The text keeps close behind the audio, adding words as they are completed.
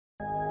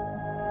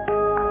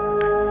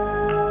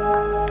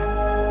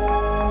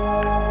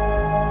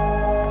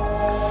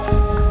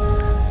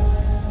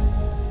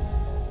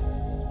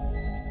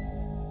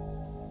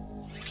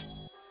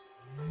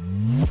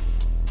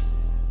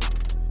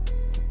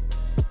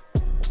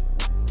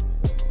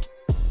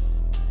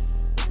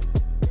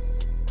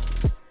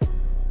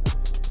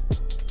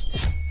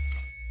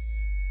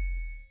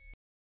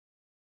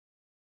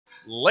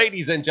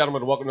Ladies and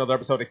gentlemen, welcome to another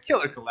episode of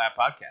Killer Collab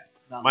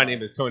Podcast. My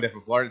name is Tony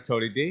from Florida,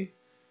 Tony D.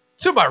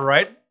 To my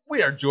right,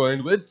 we are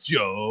joined with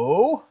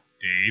Joe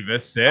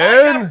Davison.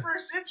 I got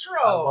first intro.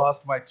 I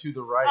lost my to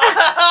the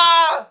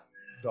right.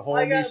 The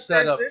whole new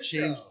setup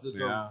changed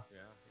the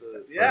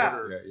Yeah,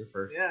 you're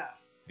first.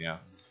 Yeah.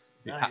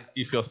 Nice.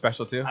 You feel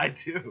special too? I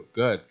do.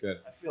 Good.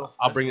 I feel special.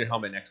 I'll bring your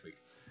helmet next week.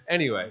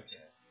 Anyway,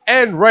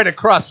 and right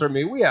across from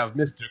me, we have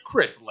Mr.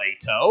 Chris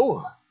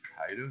Lato.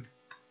 How you doing?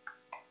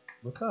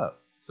 What's up?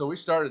 So we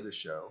started the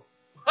show.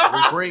 We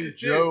bring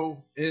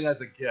Joe in as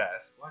a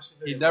guest.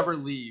 He never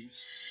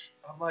leaves.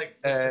 I'm like,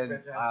 And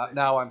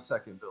now I'm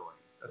second billing.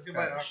 That's Look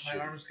at my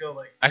arms go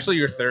like. Actually,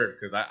 you're third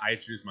because I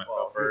introduced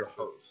myself You're first.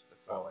 the host.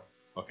 That's all.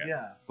 Okay.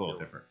 Yeah. It's a little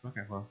different.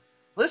 Okay, well.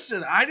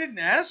 Listen, I didn't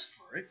ask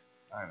for it.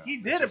 I know. He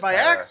It's did it just by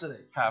kinda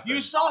accident. happened. You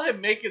saw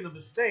him making the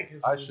mistake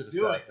as I he should was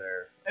have doing sat it.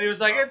 there. And he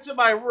was like, and to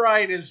my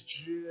right is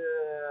Joe.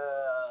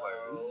 It's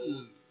like,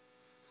 ooh,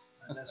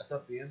 I messed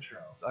up the intro.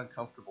 it's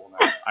uncomfortable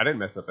now. I didn't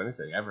mess up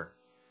anything ever.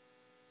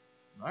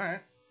 All right.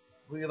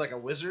 Were you like a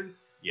wizard? Yes.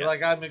 You're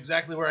like, I'm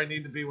exactly where I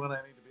need to be when I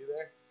need to be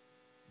there?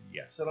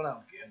 Yes. Settle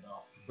down,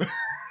 Gandalf.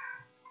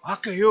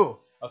 Akayu.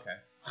 Okay.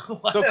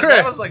 So Chris,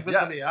 that was like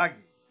Mr. yes. Miyagi.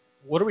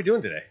 What are we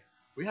doing today?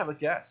 We have a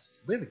guest.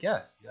 We have a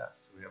guest.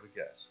 Yes, we have a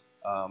guest.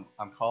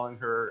 I'm calling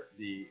her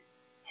the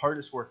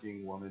hardest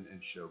working woman in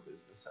show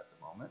business at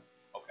the moment.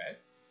 Okay.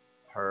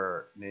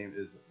 Her name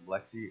is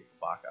Lexi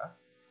Baca,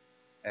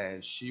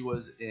 and she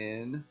was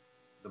in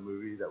the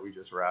movie that we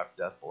just wrapped,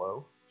 Death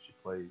Blow. She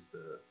plays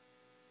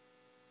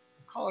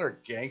I'm calling her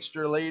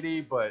gangster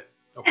lady, but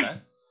Okay.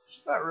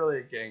 she's not really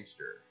a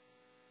gangster.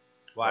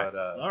 Why?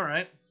 But All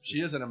right.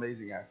 she is an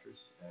amazing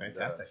actress. And,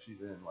 Fantastic.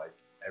 She's in like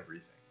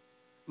everything.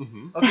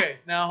 Mm-hmm. Okay,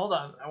 now hold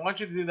on. I want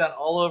you to do that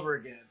all over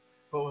again,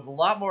 but with a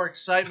lot more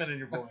excitement in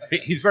your voice.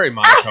 He's very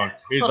monotone.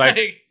 He's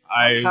like,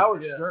 I'm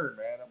Howard yeah. Stern,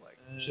 man. I'm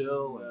like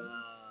chill and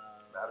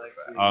matter of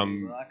fact.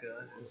 Lexi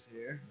Baca is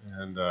here.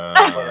 and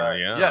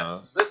yeah.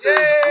 Yes, this is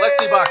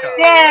Lexi Baca.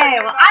 Yay!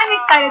 Well,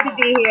 I'm excited to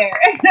be here.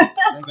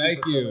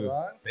 Thank for you. coming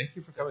on. Thank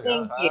you for coming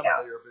Thank on. you. I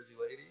know you're a busy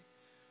lady.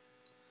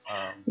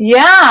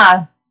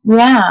 Yeah.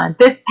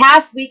 This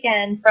past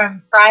weekend,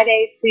 from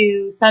Friday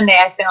to Sunday,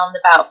 I filmed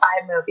about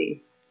 5 movies.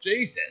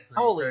 Jesus.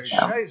 Holy Crazy.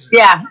 shizer.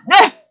 Yeah.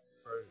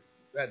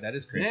 That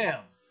is crazy.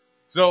 Damn.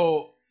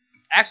 So,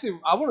 actually,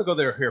 I want to go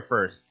here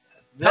first.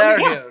 There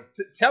me- you go.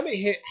 Tell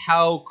me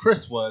how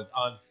Chris was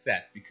on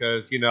set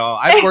because,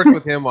 I've worked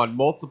with him on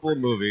multiple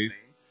movies.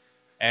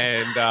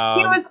 And,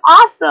 He was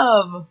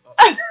awesome.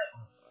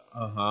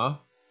 uh-huh.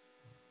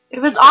 It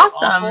was Was it awesome.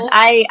 awful?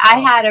 I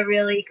had a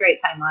really great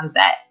time on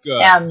set.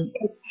 Good.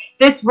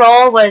 This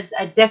role was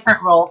a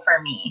different role for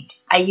me.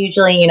 I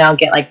usually,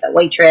 get like the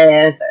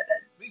waitress or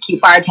the cute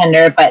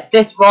bartender, but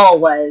this role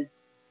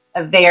was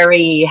a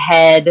very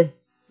head,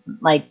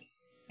 like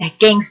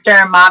gangster,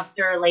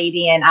 mobster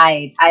lady, and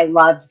I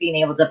loved being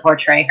able to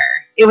portray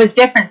her. It was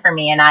different for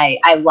me, and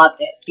I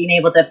loved it, being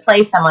able to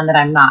play someone that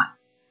I'm not.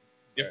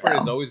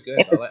 Different is always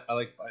good. I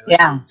like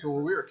Yeah. So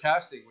when we were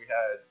casting, we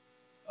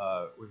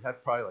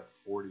had probably like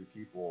 40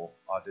 people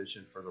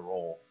audition for the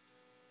role,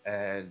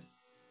 and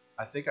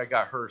I think I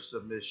got her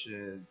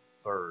submission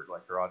third.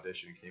 Like her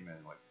audition came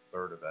in like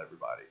third of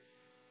everybody,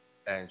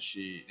 and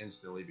she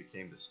instantly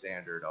became the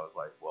standard. I was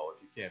like, well,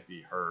 if you can't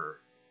beat her,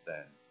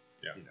 then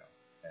Yeah.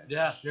 And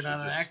Yeah, you're she not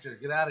an just- actor.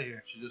 Get out of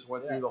here. She just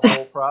went Yeah. through the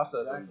whole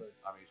process, and Exactly.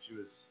 I mean, she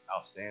was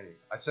outstanding.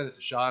 I sent it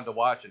to Sean to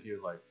watch, and he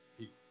was like,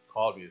 he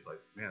called me. He's like,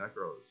 man, that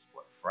girl is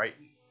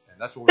frightening,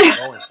 and that's what we were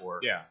going for.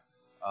 Yeah.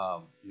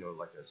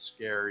 Like a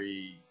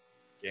scary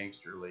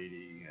gangster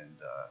lady, and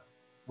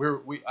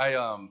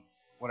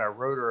when I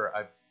wrote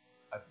her,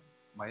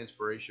 my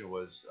inspiration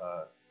was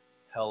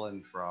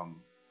Helen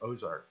from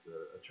Ozark,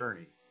 the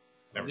attorney.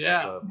 Never The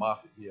Yeah.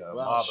 mafia,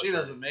 Well, mob she attorney.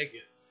 doesn't make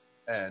it.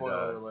 And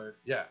Spoiler alert.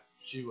 yeah,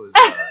 she was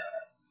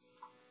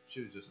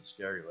just a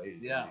scary lady.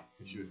 to Yeah.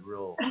 me. She was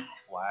real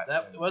flat.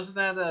 That and wasn't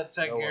that a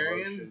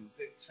Tigerian, emotion.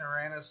 the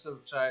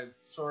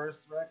Tyrannosaurus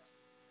Rex?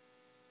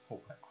 Oh,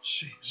 wow.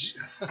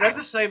 That's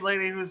the same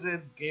lady who was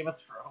in Game of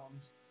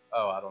Thrones.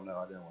 Oh, I don't know.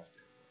 I didn't watch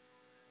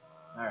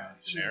it. All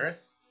right,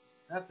 Daenerys?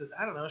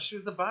 I don't know. She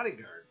was the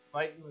bodyguard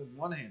fighting with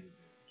one-handed dude.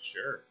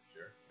 Sure.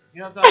 You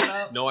know what I'm talking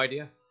about? No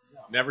idea.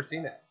 No. Never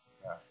seen it.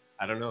 Yeah.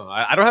 I don't know.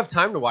 I don't have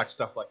time to watch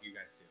stuff like you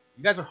guys do.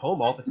 You guys are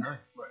home all the time.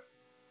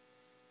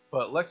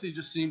 But Lexi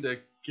just seemed to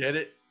get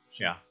it.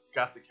 She Yeah.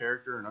 got the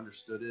character and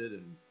understood it,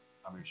 and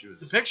I mean, she was.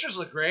 The pictures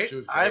look great. She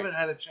was I great. haven't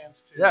had a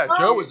chance to. Yeah, Oh.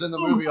 Joe was in the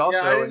movie also,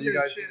 Yeah, I didn't and you get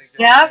a guys chance didn't to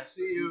get. Yep.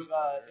 see you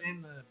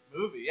in the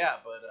movie. Yeah,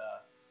 but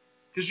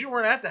because you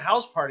weren't at the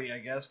house party, I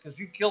guess, because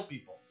you kill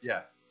people.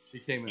 Yeah, she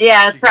came in.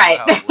 Yeah, she that's came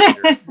to the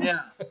house later.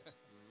 Yeah,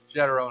 She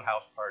had her own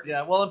house party.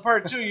 yeah. Well, in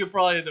part 2, you'll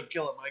probably end up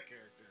killing my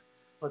character.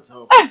 Let's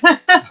hope.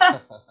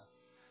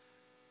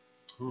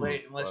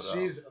 Wait, unless But,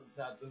 she's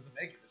doesn't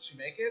make it. Did she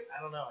make it?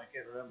 I don't know. I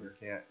can't You remember.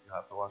 can't. You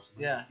have to watch the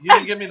movie. Yeah, you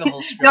didn't give me the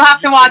whole script. You'll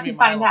have You to just watch gave me and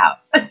find my out.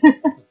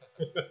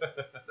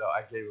 No,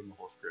 I gave him the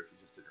whole script. He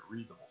just didn't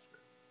read the whole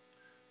script.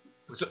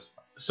 Which is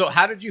fine. So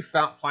how did you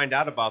find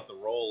out about the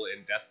role in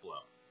Death Blow?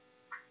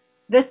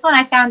 This one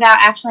I found out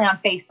actually on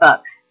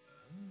Facebook.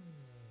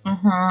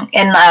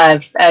 In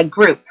a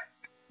group,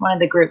 one of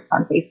the groups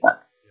on Facebook.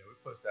 Yeah, we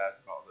post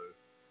ads in all the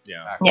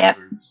Yeah.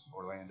 groups,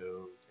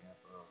 Orlando,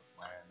 Tampa,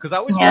 Miami. Because I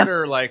always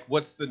wonder, like,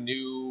 what's the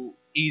new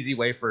easy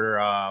way for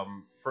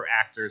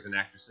actors and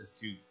actresses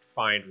to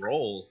find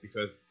roles?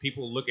 Because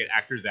people look at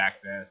Actors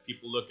Access,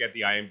 people look at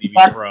the IMDb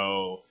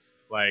Pro,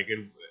 like,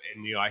 and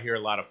you know, I hear a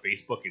lot of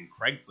Facebook and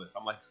Craigslist.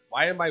 I'm like,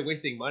 why am I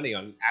wasting money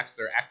on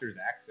Actors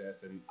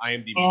Access and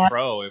IMDb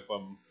Pro if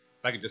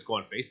I could just go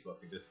on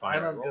Facebook and just find?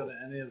 I don't go to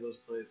any of those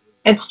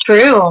places. It's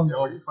true.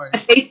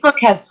 Facebook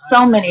has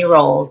so many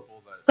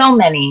roles, so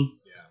many,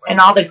 in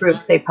all the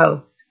groups they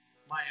post.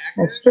 My actors?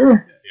 That's true.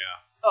 Yeah.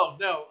 Oh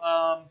no.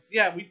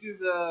 Yeah, we do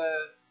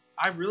the.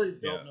 I really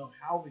don't know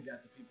how we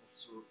got the people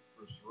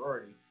for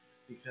sorority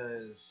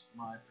because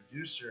my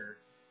producer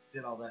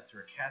did all that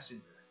through a casting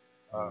director.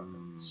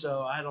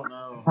 So I don't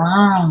know.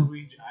 Wow.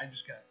 I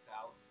just got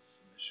thousands of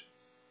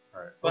submissions.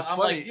 All right. But I'm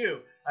like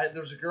you.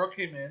 There was a girl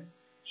came in.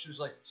 She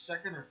was like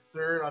second or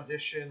third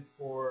audition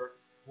for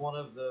one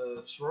of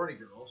the sorority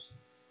girls,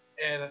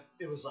 and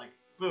it was like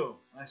boom.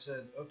 And I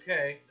said,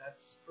 okay,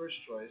 that's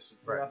first choice.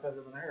 We're not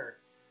better than her.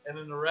 And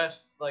then the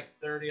rest, like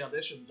 30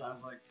 auditions, I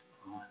was like,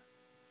 come on,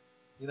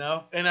 you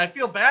know. And I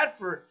feel bad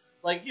for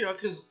like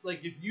because like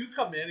if you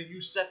come in and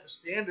you set the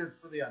standard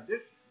for the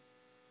audition,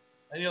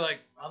 and you're like,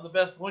 I'm the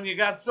best one you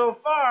got so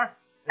far,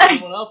 and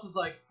everyone else is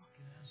like,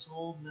 fucking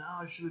asshole, now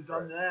I should have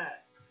done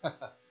that,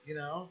 you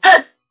know.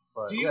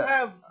 But, do you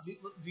have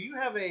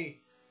a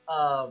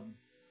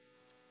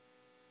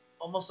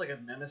almost like a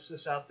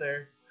nemesis out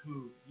there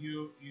who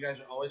you guys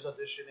are always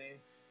auditioning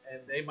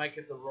and they might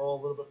get the role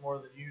a little bit more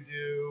than you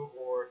do,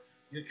 or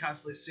you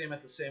constantly see them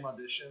at the same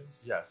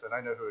auditions? Yes, and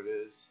I know who it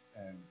is,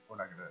 and we're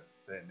not going to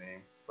say a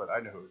name, but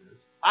I know who it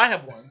is. I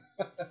have one.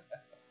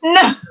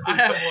 No. I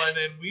have one,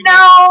 and we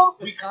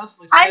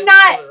constantly send each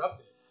other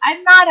updates.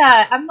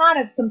 I'm not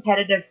a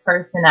competitive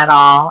person at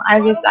all. I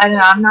don't know,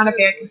 I'm not a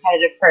very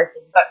competitive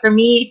person. But for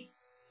me,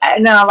 I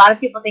know a lot of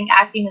people think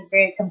acting is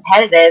very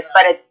competitive,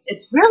 but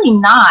it's really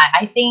not.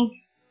 I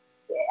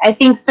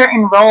think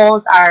certain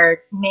roles are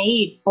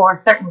made for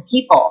certain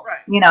people. Right.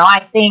 You know,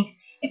 I think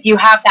if you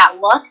have that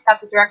look that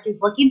the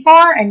director's looking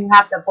for and you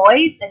have the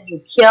voice and you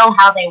kill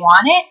how they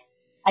want it,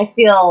 I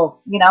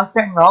feel,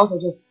 certain roles are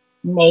just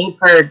made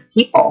for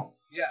people.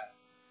 Yeah.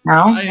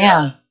 No?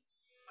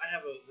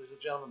 There's a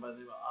gentleman by the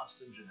name of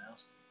Austin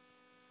Janowski.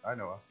 I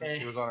know Austin.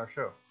 He was on our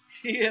show.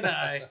 He and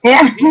I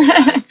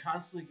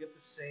constantly get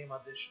the same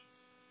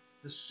auditions.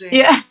 The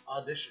same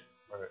audition.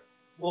 Right.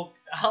 Well,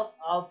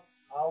 I'll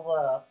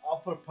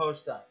put a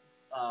post up,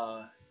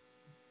 from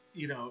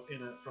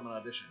an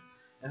audition,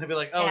 and he'll be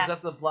like, "Oh, is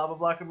that the blah blah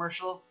blah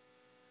commercial?"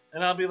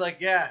 And I'll be like,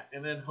 "Yeah,"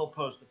 and then he'll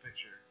post a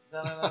picture.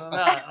 And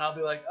I'll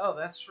be like, "Oh,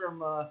 that's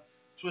from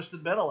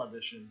Twisted Metal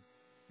audition."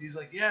 He's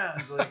like, "Yeah."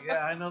 He's like,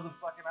 "Yeah, I know the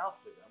fucking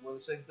outfit. I'm wearing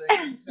the same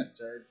thing."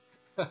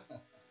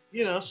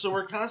 So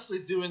we're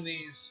constantly doing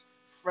these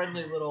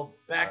friendly little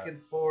back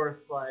and forth,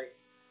 like.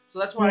 So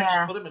that's why I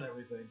just put him in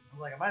everything. I'm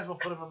like, I might as well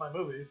put him in my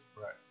movies.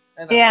 Right.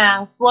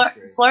 And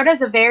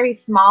Florida's a very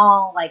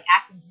small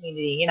acting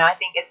community. I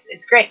think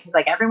it's great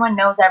because everyone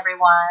knows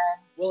everyone.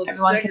 Well, it's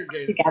everyone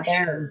segregated can work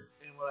together. Sure.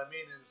 And what I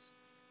mean is,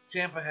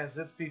 Tampa has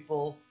its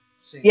people,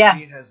 St.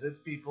 Pete has its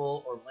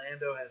people,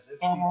 Orlando has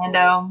its people.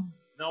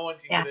 No one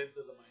can get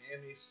into the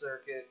Miami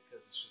circuit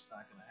because it's just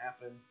not going to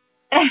happen.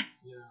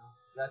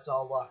 That's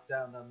all locked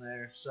down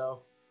there.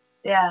 So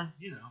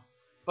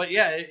but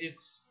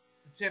it's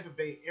the Tampa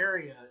Bay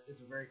area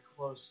is a very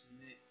close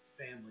knit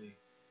family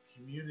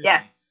community.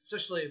 Yes.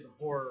 Especially in the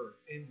horror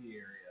indie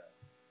area.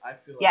 I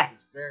feel like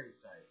it's very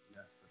tight.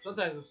 Yeah,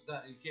 sometimes it's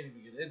not, you can't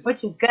even get in.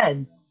 Which is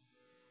good.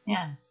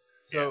 Yeah.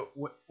 So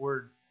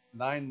we're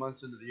 9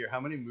 months into the year. How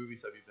many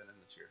movies have you been in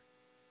this year?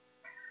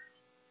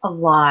 A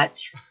lot.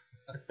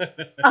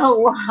 A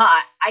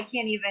lot. I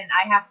can't even.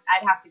 I'd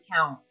have to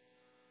count.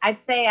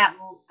 I'd say at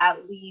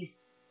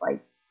least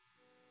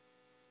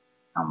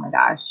oh my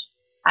gosh,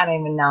 I don't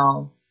even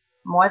know.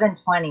 More than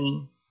 20.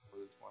 More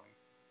than 20.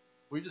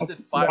 We just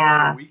did 5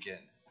 over the weekend.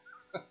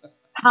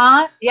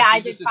 Huh? Yeah, I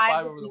did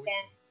 5 this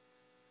weekend.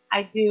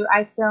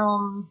 I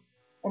film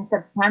in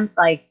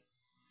September.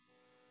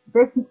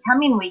 This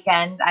coming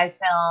weekend, I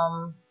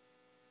film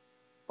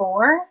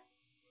 4.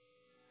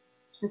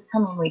 This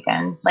coming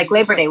weekend,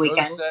 Labor Day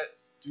weekend. Go to set,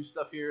 do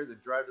stuff here, then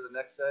drive to the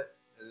next set,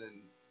 and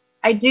then.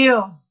 I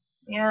do.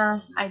 Yeah.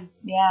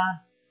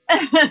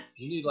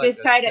 You need a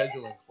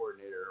scheduling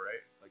coordinator,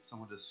 right? Like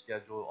someone to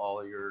schedule all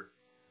of your.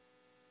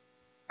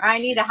 I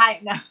need to hire.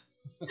 No.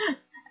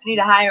 I need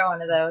to hire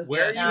one of those.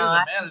 Where are you as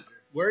a manager?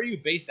 Where are you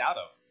based out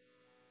of?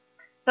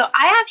 So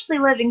I actually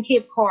live in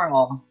Cape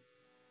Coral,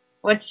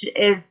 which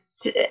is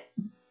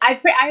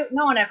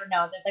no one ever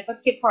knows. It's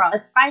what's Cape Coral?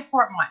 It's by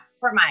Fort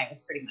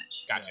Myers, pretty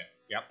much. Gotcha.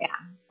 Yep. Yeah.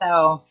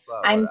 So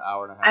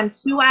I'm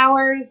 2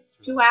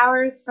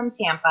 hours from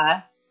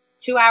Tampa,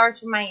 2 hours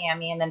from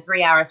Miami, and then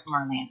 3 hours from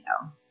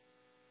Orlando.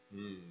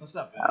 That's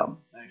not bad.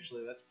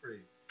 Actually, that's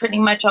pretty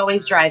much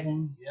always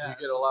driving. Yeah. You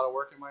get a lot of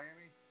work in Miami?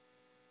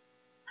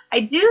 I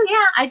do,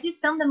 yeah. I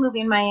just filmed a movie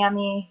in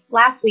Miami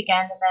last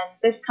weekend, and then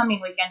this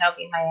coming weekend I'll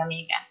be in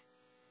Miami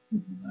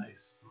again.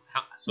 Nice.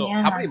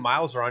 How many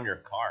miles are on your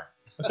car?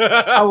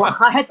 A lot.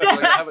 So I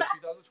have a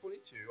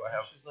 2022. I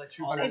have She's like,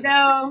 I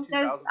know.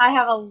 262,000 I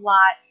have a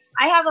lot.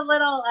 I have a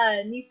little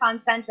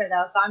Nissan Sentra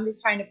though, so I'm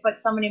just trying to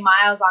put so many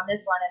miles on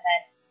this one, and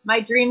then my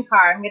dream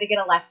car. I'm gonna get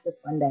a Lexus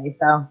one day.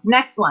 So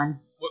next one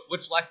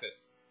Which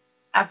Lexus?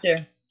 after.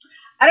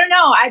 I don't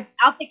know.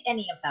 I'll take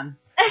any of them.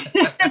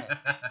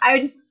 I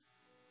just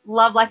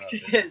love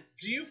Lexuses.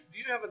 Do you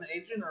have an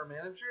agent or a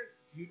manager?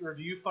 Or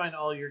do you find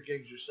all your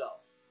gigs yourself?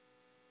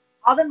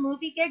 All the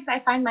movie gigs I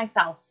find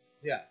myself.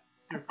 Yeah.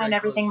 I find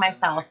everything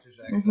Craigslist and myself. Actors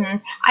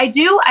Access.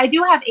 I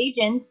do have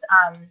agents,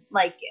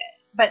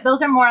 but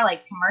those are more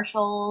like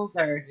commercials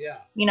or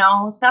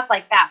Yeah. stuff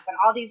like that. But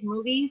all these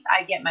movies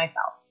I get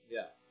myself.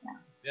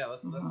 Yeah,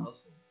 that's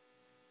hustling.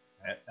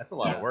 That's a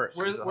lot of work.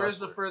 Where's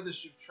the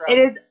furthest you've traveled?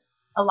 It is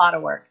a lot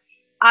of work.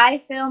 I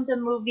filmed a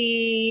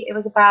movie. It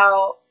was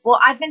about. Well,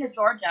 I've been to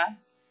Georgia,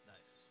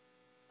 Nice.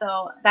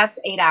 so that's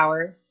 8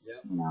 hours.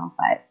 Yep.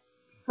 But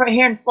for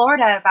here in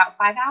Florida, about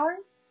 5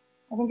 hours.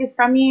 I think is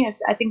from me.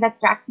 I think that's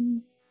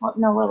Jackson. Well,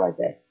 no, where was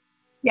it?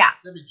 Yeah,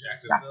 That'd be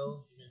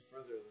Jacksonville. You mean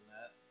further than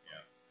that?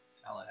 Yeah.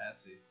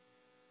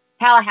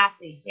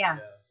 Tallahassee. Yeah,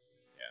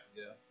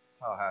 Yeah.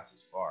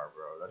 Tallahassee's far,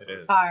 bro. That's It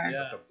is. far. Yeah.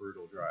 That's a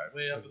brutal drive. It's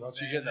way up Like, in once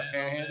the you get in the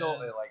Panhandle, panhandle,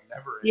 man. it like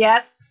never ends.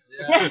 Yep.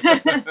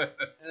 Yeah.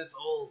 And it's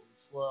old and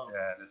slow.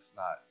 Yeah, and it's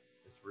not.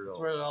 It's real. That's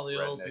where all the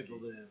old rednecky. people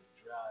live.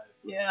 Drive.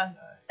 Yes.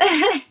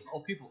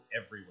 Old people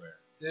everywhere.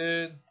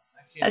 Dude,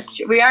 I can't. That's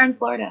even- true. We are in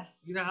Florida.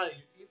 You know how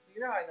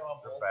I know I'm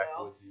They're old now?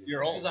 backwoodsy.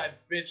 You're old. Because I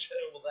bitch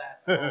well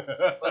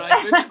that. But I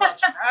bitch about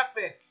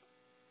traffic.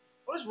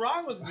 What is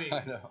wrong with me?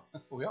 I know.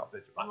 We all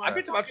bitch about I that.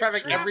 bitch about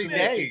traffic every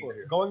day People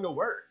here. going to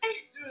work.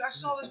 Dude, I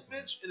saw this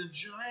bitch in a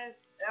giant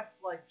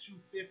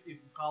F-250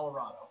 from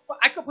Colorado. Well,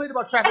 I complained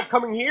about traffic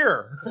coming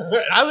here.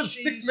 And I live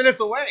 6 minutes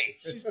away.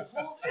 She's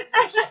pulled into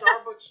the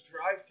Starbucks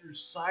drive-through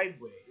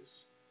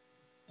sideways,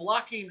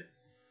 blocking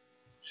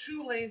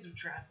 2 lanes of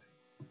traffic.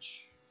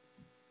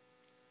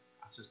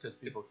 It's just because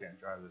people can't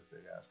drive this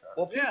big ass car.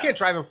 Well, people Yeah. can't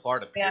drive in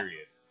Florida, Yeah.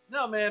 period.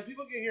 No, man,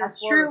 people get here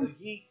That's in Florida, true.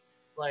 the heat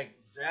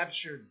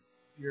zaps your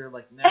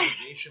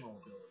navigational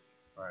ability.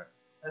 Right.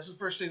 That's the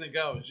first thing that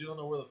goes. You don't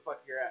know where the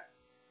fuck you're at.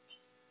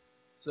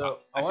 So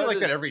I feel wanted like to-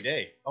 that every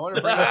day. I want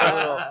to bring up a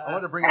little. I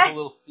want to bring up a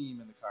little theme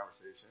in the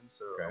conversation.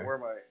 So I Okay. wear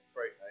my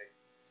Fright Night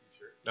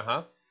T-shirt.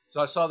 Uh-huh. So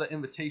I saw The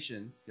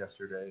Invitation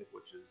yesterday,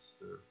 which is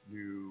the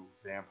new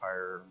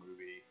vampire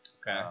movie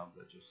Okay.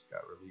 that just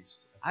got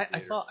released. I at the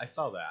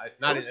saw that. I It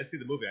was- didn't see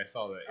the movie. I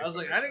saw that. I was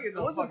like, I didn't get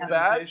no It wasn't fucking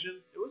bad.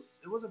 invitation.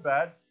 It wasn't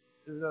bad.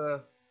 It was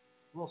a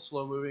little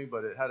slow moving,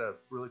 but it had a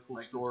really cool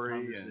Like this story,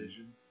 and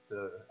conversation.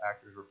 the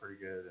actors were pretty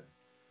good, and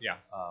Yeah.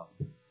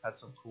 had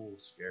some cool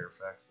scare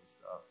effects and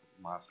stuff,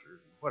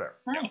 monsters and whatever.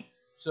 Nice.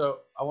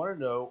 So I want to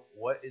know,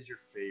 what is your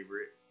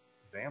favorite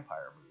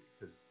vampire movie?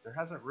 Because there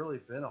hasn't really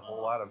been a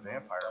whole lot of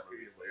vampire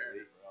movies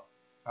lately. bro.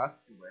 Huh?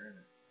 You're wearing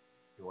it.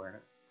 You're wearing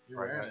it? You're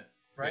Fright wearing Night. it.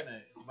 Fright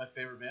Night. It's my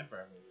favorite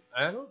vampire movie.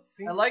 I don't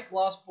think. I like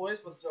Lost Boys,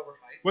 but it's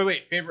overhyped.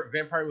 Wait. Favorite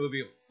vampire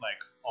movie like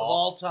Of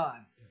all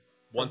time.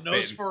 Once From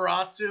bitten.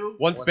 Nosferatu.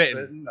 Once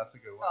bitten. That's a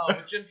good one. Oh,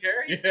 with Jim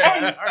Carrey?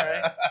 Yeah. All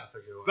right. That's a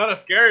good It's one. not a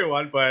scary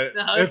one, but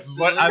No, it's it's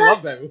what silly. I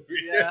love that movie.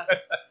 Yeah.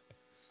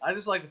 I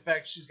just like the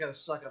fact she's got to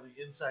suck on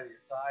the inside of your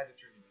thigh to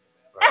turn you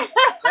into a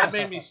vampire. That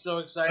made me so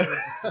excited as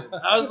a kid.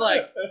 I was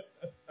like,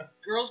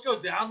 girls go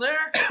down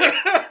there?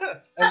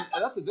 And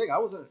that's the thing. I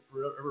wasn't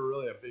ever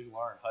really a big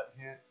Lauren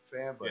Hutton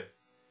fan, but Yeah.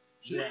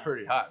 she was Yeah.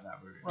 pretty hot in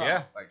that movie.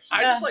 Yeah. Like she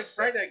I Yeah. just like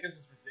Fright Night because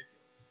it's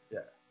ridiculous. Yeah.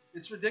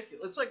 It's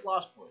ridiculous. It's like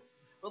Lost Boys.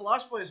 But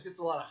Lost Boys gets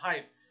a lot of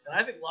hype. And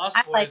I think Lost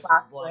I Boys like is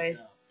Lost like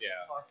Boys. Yeah.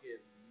 fucking...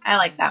 I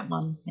like that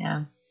one.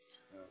 Yeah.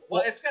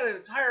 Well, it's got an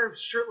entire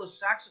shirtless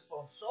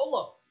saxophone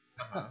solo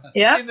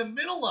Yep. in the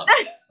middle of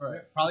it.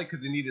 Right. Probably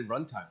because they needed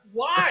runtime.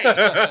 Why?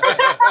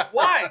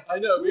 Why? I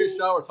know. Me and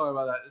Shaw were talking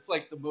about that. It's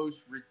like the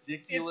most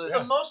ridiculous.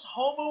 It's the most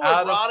out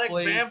of homoerotic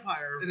place.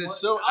 vampire. It is what-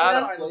 so out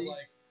of outside place.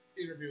 like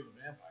Interview with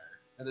a Vampire.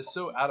 And it's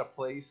so out of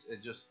place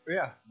and just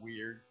Yeah.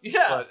 weird.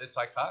 Yeah. But it's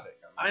iconic.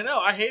 I know.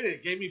 I hated it.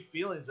 It gave me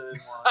feelings I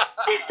didn't want.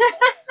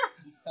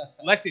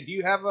 Lexi, do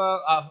you have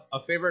a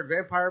favorite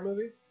vampire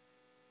movie?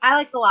 I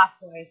like the Lost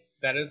Boys.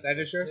 That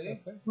is yours. See?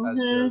 Okay. That's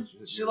Mhm.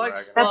 good. She You're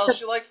likes. ragging. Well, That's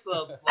she likes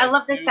the. I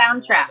love the dudes in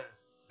soundtrack. leather.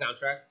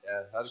 Soundtrack.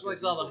 Yeah, that's She good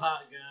likes all the music.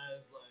 hot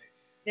guys. Like.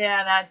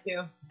 Yeah, that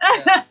too.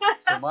 Yeah.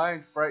 So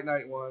mine, Fright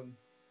Night 1,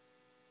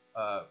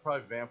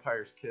 probably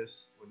Vampire's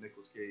Kiss with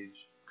Nicolas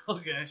Cage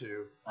Okay.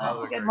 2. Oh,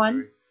 Another good great one.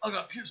 movie. I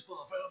got kissed by a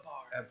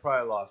vampire. And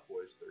probably Lost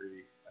Boys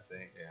 3, I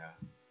think. Yeah.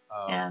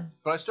 Yeah.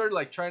 But I started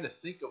like trying to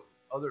think of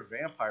other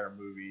vampire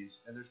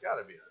movies, and there's got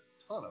to be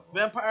a ton of them.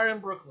 Vampire in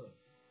Brooklyn.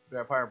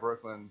 Vampire in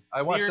Brooklyn.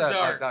 I watched Near that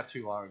Dark. like not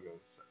too long ago.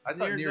 I thought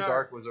Near Near Dark.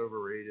 Dark was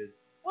overrated.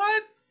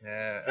 What?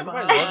 Yeah, Come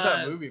everybody loves on.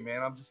 that movie,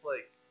 man. I'm just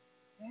like,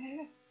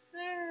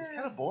 it's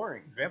kind of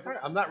boring. Vampire.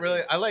 I'm not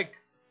really. I like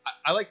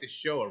the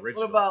show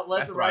original. What about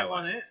Let the Right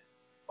One In?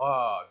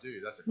 Oh,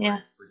 dude, that's a great. Yeah.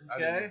 I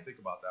didn't Okay. even think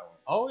about that one.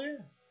 Oh yeah.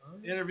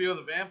 Interview with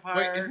a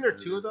Vampire. Wait, isn't there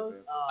two of those?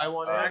 I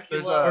want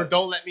there's or a-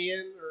 Don't Let Me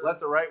In. Or... Let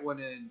the Right One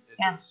In is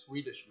Yeah. a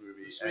Swedish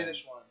movie. The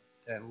Swedish one.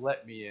 And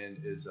Let Me In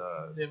is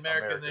The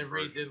American they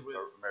version, redid with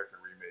American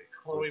remake.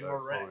 Chloe with,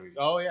 Moretz.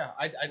 Oh yeah,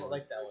 I Chloe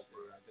like that one. Moretz.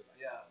 Too. I did like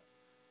Yeah.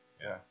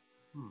 that.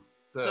 Yeah.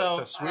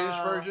 The Swedish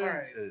version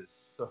alright. is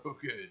so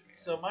good, man.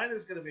 So mine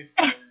is gonna be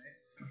Fortnite.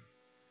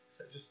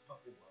 So I just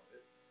fucking love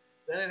it.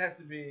 Then it'd have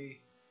to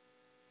be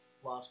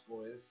Lost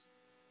Boys,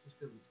 just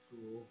because it's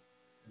cool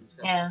and it's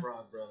got Yeah. the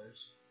Frog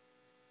Brothers.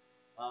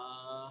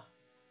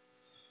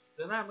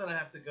 Then I'm gonna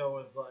have to go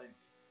with like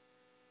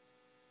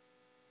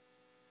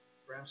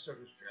Bram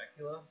Stoker's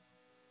Dracula.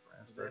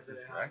 Bram Stoker's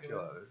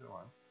Dracula, there's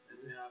one.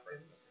 Anthony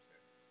Hopkins.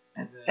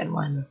 That's a And good then,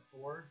 one. is that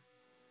 4?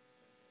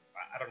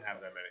 I don't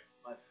have that many.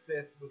 My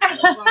 5th would be.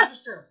 Well, I'm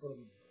just trying to put them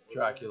in.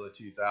 Dracula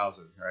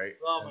 2000, right?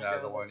 Oh and my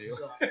god, the one that you.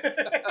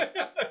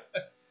 sucks.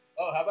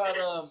 Oh, how about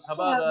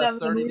that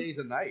 30 movie. Days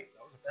a Night?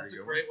 That was a pretty That's a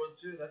good great one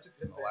too. That's a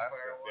good Alaska,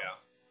 vampire one.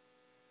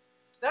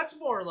 Yeah. That's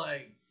more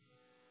like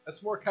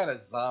That's more kind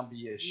of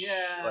zombie-ish.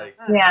 Like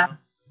I don't Yeah. know.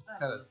 I don't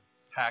kind know. of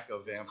pack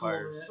of It's cool,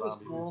 vampires. man. It was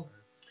zombie cool.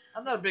 vampires.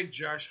 I'm not a big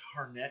Josh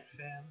Hartnett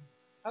fan.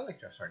 I like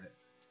Josh Hartnett.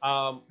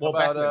 Well, How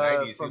back about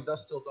in the 90s. From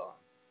Dusk Till Dawn?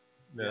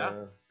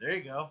 Yeah. There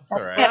you go. It's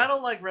alright. But I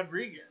don't like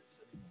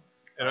Rodriguez anymore.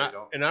 And I I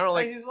don't. and I don't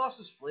like He's lost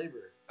his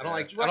flavor. I don't Yeah.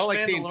 like Did you I don't watch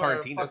like seeing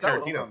Mandalorian? Tarantino. Fuck, That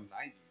was Tarantino. from the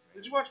 90s.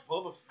 Did you watch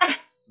Boba Fett?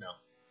 No.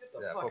 Get the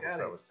Yeah, fuck Boba out Fett of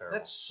here. was terrible.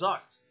 That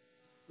sucked.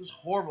 It was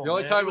horrible. The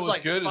only man. time it was it was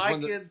like good is Spy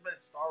when the- Kids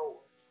met Star Wars.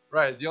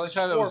 Right. The only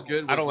time that was Horrible.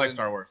 good. Was I don't like when-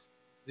 Star Wars.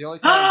 The only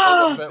time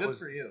Boba Fett Good was.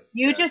 for you.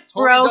 You Yeah. just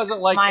Tony broke doesn't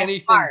like my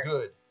anything heart.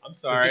 good. I'm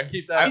So sorry. just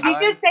keep that in Did you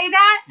mind. just say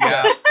that?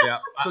 Yeah, yeah.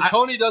 So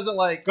Tony doesn't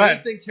like Go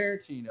ahead. anything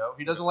Tarantino.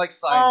 He doesn't like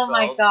Seinfeld. Oh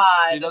my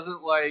god. He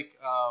doesn't like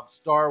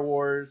Star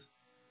Wars.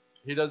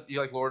 He does. You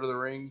like Lord of the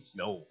Rings?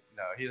 No.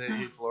 No, he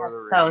hates Lord of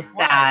the That's Rings. so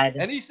sad.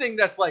 Anything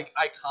that's like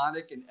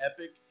iconic and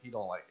epic, he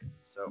don't like it.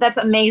 So That's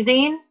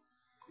amazing.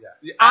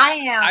 Yeah, I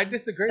am I the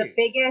disagree.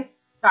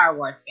 biggest Star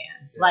Wars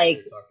fan. Yeah, Like,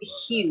 we talked about that.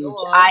 huge. Go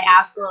on. I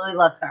absolutely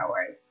love Star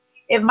Wars.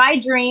 If my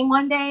dream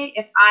one day,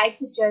 if I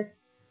could just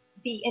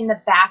be in the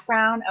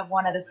background of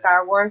one of the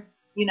Star Wars,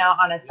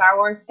 on a Star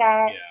Wars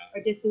set, Yeah.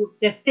 or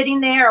just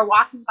sitting there or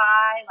walking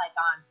by, like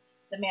on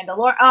the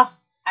Mandalorian,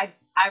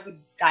 I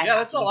would die. Yeah,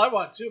 that's happy. all I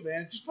want too,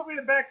 man. Just put me in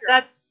the backyard.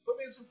 That's Put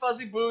me in some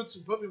fuzzy boots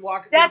and put me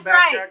walking That's through the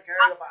backyard. right.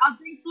 Carrying a box. I'll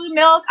drink blue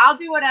milk. I'll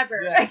do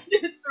whatever. Yeah.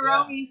 Just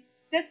throw Yeah. me.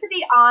 Just to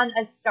be on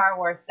a Star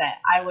Wars set,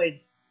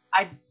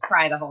 I'd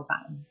cry the whole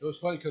time. It was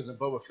funny because in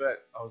Boba Fett,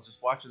 I was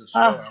just watching the show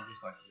Ugh. and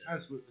I'm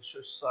just like, the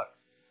show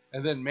sucks.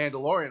 And then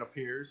Mandalorian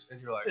appears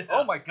and you're like, Yeah.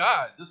 oh my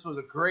god, this was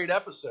a great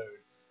episode.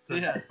 'Cause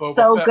Yeah. Boba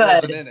So Fett good.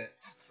 wasn't in it.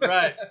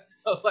 Right.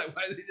 I was like,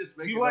 why did they just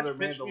Do make you watch another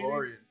Pitch Meeting?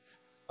 Mandalorian? You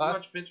Huh?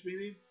 watch Pitch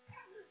Meeting?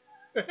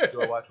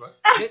 Do I watch what?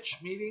 Pitch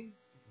Meeting?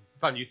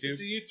 It's on YouTube.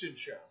 It's a YouTube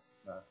show.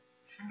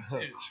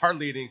 Dude.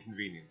 Hardly an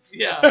inconvenience.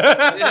 Yeah.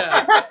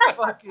 Yeah.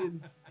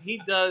 Fucking. He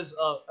does.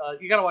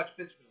 You gotta watch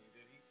Pitch Meeting,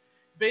 dude.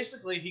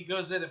 Basically, he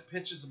goes in and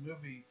pitches a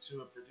movie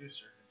to a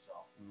producer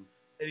himself,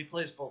 and he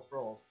plays both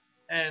roles.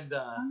 And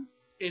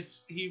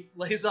he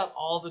lays out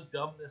all the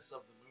dumbness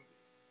of the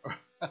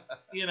movie.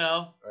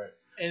 Right.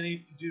 And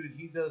he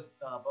does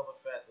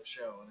Boba Fett the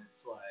show, and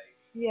it's like,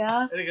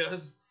 Yeah. and he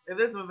goes, and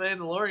then the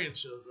Mandalorian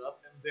shows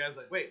up, and the guy's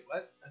like, wait,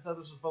 what? I thought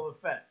this was Boba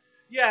Fett.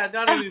 Yeah,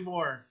 not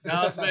anymore.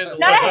 Now it's Mandalorian.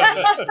 for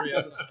the next 3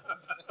 episodes.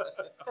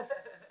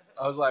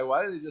 I was like,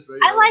 why did they just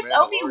make I another liked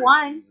Mandalorian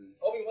Obi-Wan. season?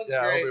 Obi-Wan's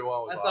Yeah, great.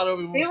 Obi-Wan was I awesome. thought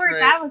Obi-Wan was great.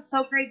 That was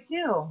so great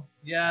too.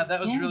 Yeah, that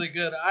was Yeah. really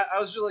good. I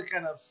was really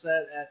kind of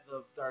upset at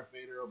the Darth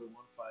Vader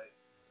Obi-Wan fight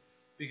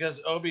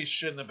because Obi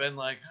shouldn't have been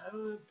like, I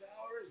don't have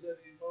powers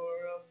anymore.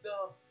 I'm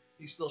dumb.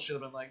 He still should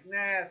have been like,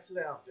 nah, sit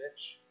down,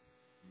 bitch.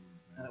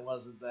 And it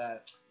wasn't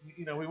that.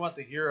 We want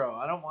the hero.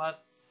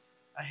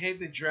 I hate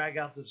they drag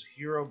out this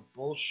hero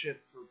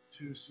bullshit for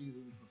 2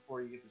 seasons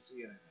before you get to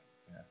see anything.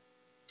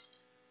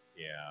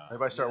 Yeah.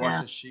 Everybody start Yeah.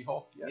 watching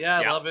She-Hulk? yet? Yeah,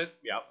 I Yeah. love it.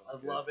 Yep. I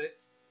love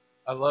it.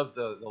 I loved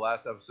the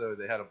last episode.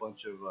 They had a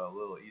bunch of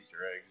little Easter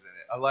eggs in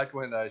it. I liked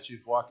when she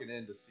was walking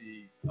in to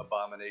see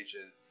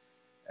Abomination,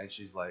 and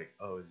she's like,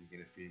 "Oh, is he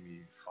gonna feed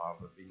me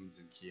fava beans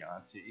and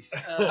Chianti?"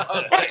 I was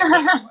like, oh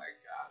my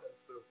god,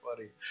 that's so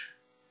funny.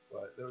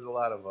 But there was a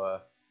lot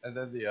of and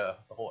then the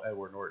whole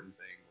Edward Norton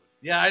thing was.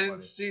 Yeah, I didn't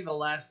funny. see the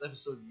last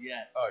episode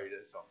yet. Oh, you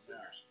did, so I'm sitting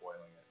Yeah. here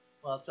spoiling it.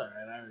 Well, it's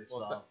alright. I already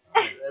Well,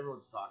 saw.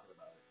 Everyone's talking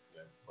about it.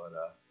 Yeah, but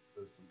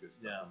there's some good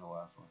stuff Yeah. in the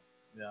last one,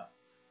 Yeah.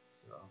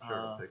 so I'm sure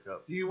it'll pick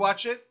up. Do you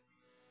watch it?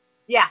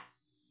 Yeah,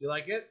 You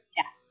like it?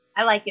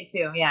 I like it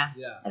too. Yeah,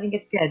 Yeah. I think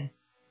it's good.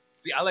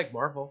 See, I like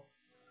Marvel.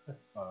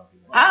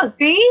 Oh,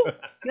 see, you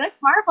like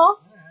Marvel.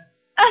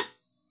 Alright.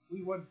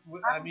 We would.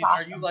 I That's mean, are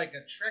awesome. you like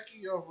a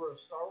Trekkie over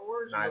Star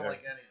Wars? Or you Neither. don't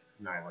like any of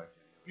it? Neither.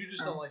 You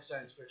just don't like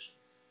science fiction.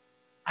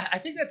 I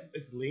think that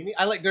it's leaning.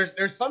 I like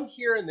there's some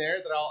here and there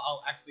that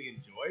I'll actually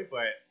enjoy,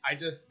 but I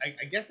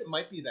guess it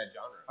might be that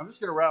genre. I'm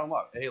just gonna rattle them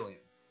up. Alien,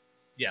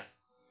 Yes,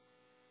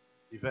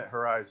 Event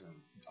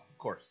Horizon, of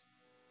course.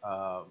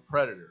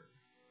 Predator,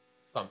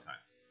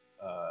 Sometimes.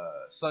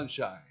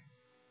 Sunshine.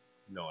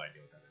 No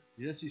idea what that is.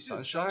 You didn't see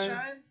Dude,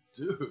 Sunshine?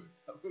 Dude,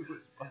 that movie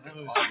was Man, that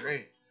fucking was awesome.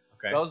 great.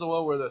 Okay. That was the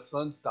one where the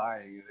sun's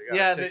dying and they gotta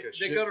Yeah, take they a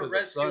ship go to the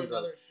rescue sun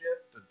another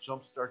ship. to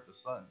jumpstart the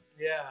sun.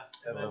 Yeah,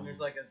 and then there's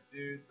like a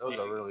dude. That was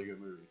a really good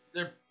movie.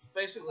 They're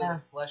basically Yeah.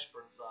 the flesh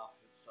burns off.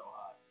 It's so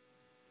hot.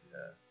 Yeah,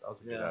 that was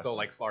a good. Yeah. ass So movie.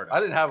 like Florida. I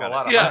didn't have Got a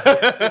lot of Yeah,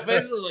 hype. it's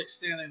basically like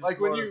standing in Like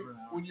when Florida you for an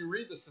hour. when you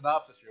read the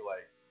synopsis, you're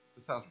like,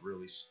 this sounds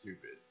really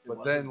stupid. But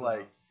wasn't, then like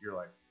though. you're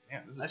like,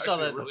 damn, this is I saw actually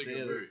that a in the really good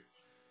theater. movie.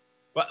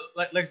 But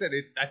like I said,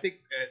 I think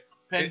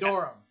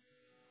Pandorum.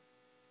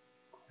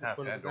 Yeah, What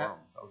was that? Pandorum.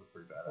 That was a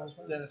pretty badass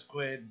movie. Dennis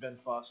Quaid, Ben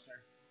Foster.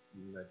 I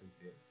didn't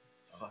see it.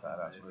 Fucking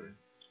Badass amazing. movie.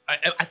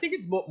 I think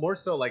it's more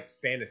so like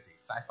fantasy,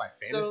 sci-fi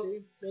fantasy, So-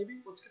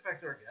 maybe. Let's get back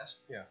to our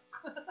guest.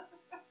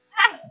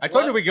 I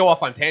told you What? we go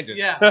off on tangents.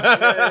 Yeah.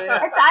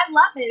 I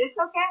love it. It's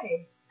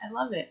okay. I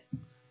love it.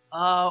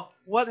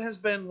 What has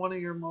been one of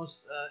your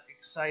most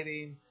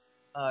exciting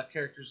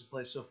characters to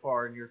play so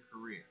far in your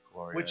career?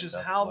 Gloria Which and is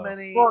Death how Blow.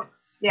 many? Well,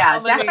 yeah, How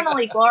many-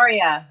 definitely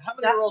Gloria. How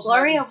many roles have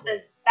Gloria you played?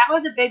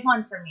 was a big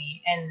one for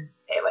me, and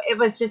it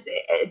was just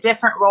a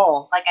different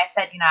role. Like I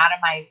said, out of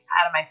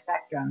my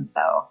spectrum.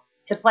 So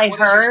to play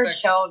What is your her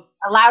spectrum?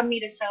 allowed me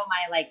to show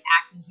my like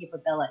acting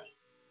capability.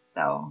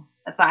 So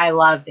that's why I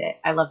loved it.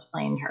 I loved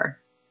playing her.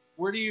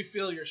 Where do you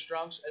feel your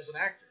strong as an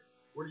actor?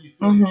 Where do you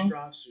feel your Mhm.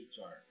 strong suits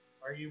are?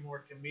 Are you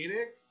more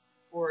comedic,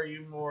 or are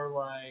you more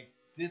like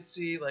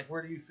ditzy? Like,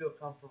 where do you feel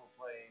comfortable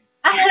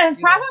playing?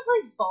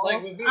 Probably both.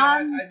 Like with me,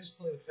 I just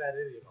play the fat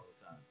idiot all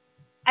the time.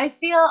 I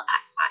feel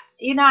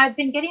I've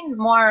been getting a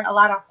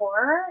lot of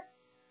horror,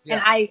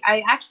 and I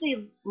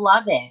actually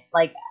love it.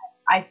 Like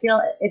I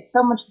feel it's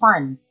so much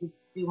fun to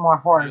do more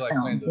horror You like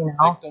playing films.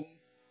 the victim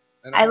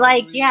in a I horror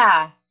like movie?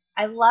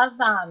 I love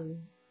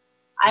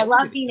I That would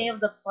love be the being killer.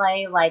 able to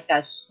play like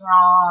a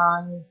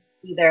strong,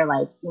 either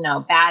like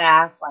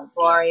badass like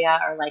Gloria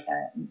or like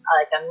a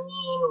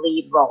mean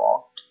lead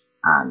role.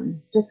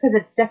 Just because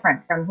it's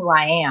different from who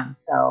I am.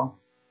 So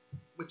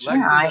Which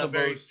Lexi Lexi's is a the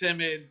very most-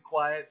 timid,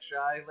 quiet,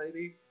 shy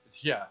lady.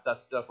 Yeah,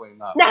 that's definitely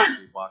not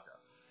Lexi Baca.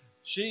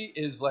 She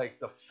is like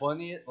the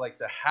funniest, like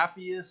the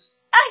happiest.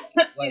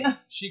 Like Yeah.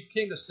 she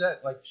came to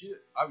set, like she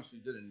obviously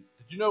didn't.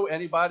 Did you know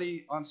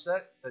anybody on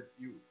set that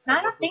you I had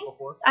don't worked with think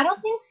before? I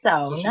don't think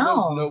so. So she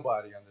knows No.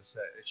 nobody on the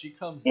set, and she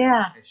comes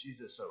Yeah. in and she's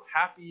just so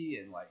happy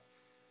and like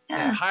Yeah.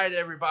 saying hi to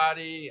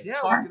everybody and Yeah.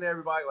 talking to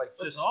everybody, like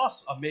That's just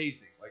awesome.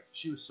 amazing. Like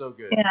she was so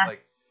good. Yeah.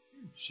 Like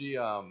she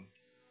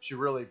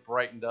really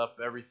brightened up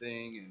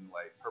everything, and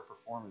like her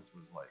performance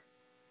was like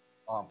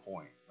on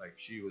point. Like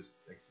she was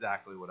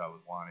exactly what I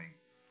was wanting,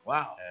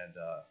 Wow. and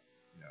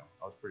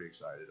I was pretty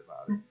excited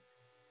about it.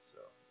 So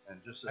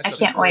and just I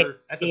can't wait.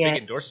 That's a Yeah.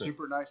 big endorsement.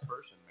 super nice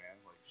person, man.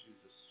 Like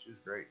she was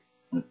great.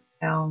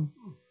 So,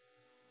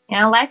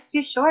 life's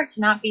too short to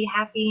not be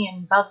happy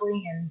and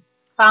bubbly and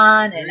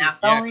fun and Yeah,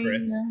 outgoing.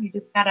 Chris. You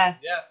just gotta.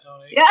 Yeah,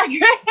 Tony. Yeah.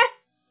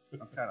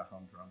 I'm kind of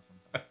humdrum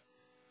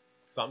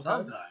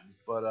sometimes,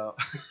 Sometimes. but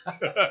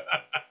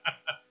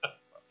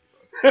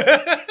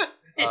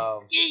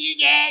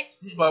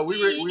You but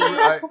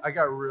I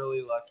got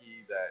really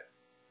lucky that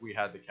we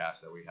had the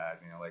cast that we had.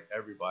 Like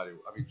everybody.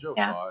 I mean, Joe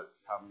Yeah. saw it.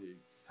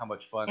 How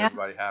much fun Yeah.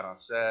 everybody had on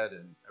set,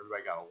 and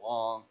everybody got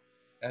along.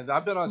 And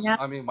I've been on. Yeah.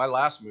 I mean, my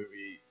last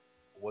movie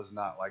was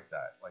not like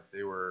that. Like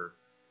they were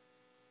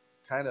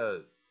kind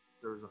of.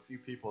 There was a few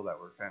people that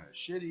were kind of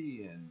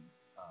shitty, and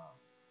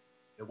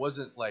it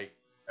wasn't like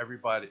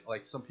everybody.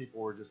 Like some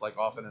people were just like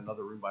off in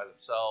another room by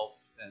themselves,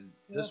 and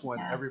this one,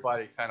 Yeah.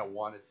 everybody kind of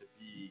wanted to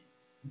be.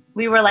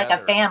 We were like a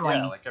together. family.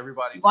 Yeah, like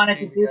everybody We wanted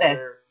came to do this.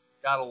 together,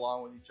 got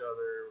along with each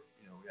other.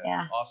 We had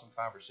Yeah. awesome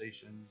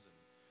conversations,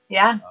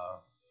 Yeah.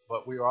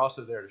 but we were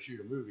also there to shoot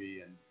a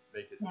movie and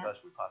make it the Yeah.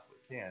 best we possibly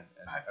can.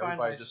 And I find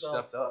everybody just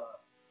myself, stepped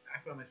up. I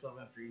find myself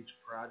after each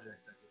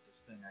project, I get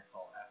this thing I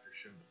call after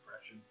show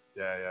depression.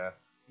 Yeah.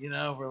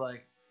 We're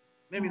like,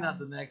 maybe not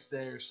the next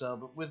day or so,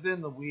 but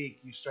within the week,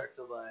 you start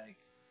to like,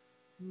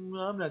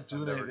 I'm not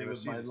doing never anything gonna with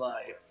see my this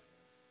life. people.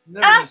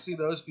 Never gonna see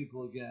those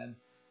people again.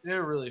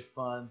 They're really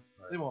fun.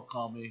 Right. They won't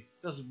call me.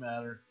 Doesn't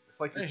matter. It's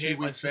like I your hate 2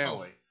 week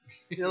myself. family.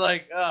 You're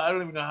like, I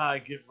don't even know how I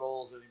get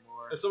roles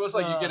anymore. It's almost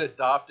like you get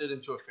adopted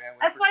into a family.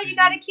 That's for why 2 you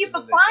got to weeks keep and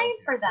then they applying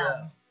dump for you.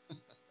 them. Yeah.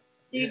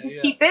 You Yeah, just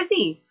yeah. keep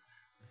busy.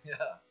 Yeah.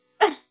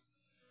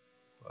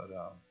 But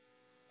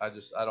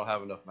I don't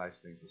have enough nice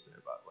things to say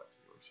about Lexi.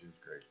 She was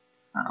great,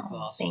 Oh, That's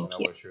awesome. and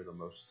Thank I you. wish her the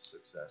most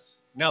success.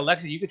 Now,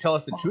 Lexi, you can tell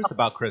us the truth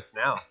about Chris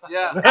now.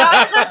 Yeah.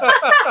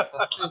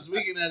 Because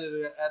we can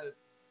edit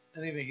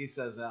anything he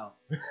says out.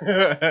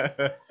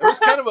 It was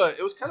kind of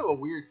a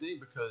weird thing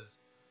because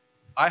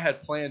I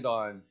had planned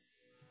on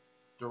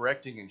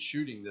directing and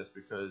shooting this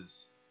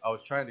because I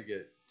was trying to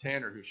get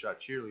Tanner, who shot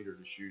Cheerleader,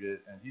 to shoot it,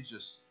 and he's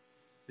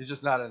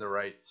just not in the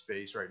right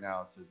space right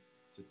now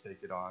to take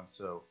it on.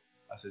 So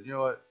I said, you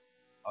know what,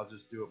 I'll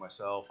just do it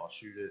myself. I'll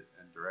shoot it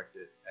and direct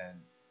it, and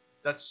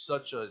that's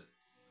such a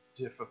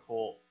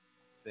difficult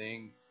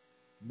thing,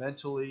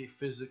 mentally,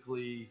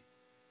 physically.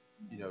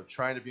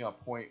 Trying to be on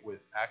point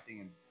with acting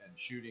and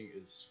shooting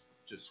is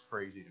just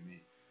crazy to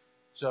me.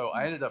 So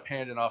I ended up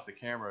handing off the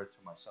camera to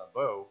my son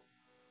Bo,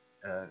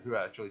 who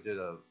actually did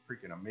a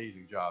freaking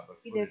amazing job. The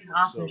You did footage an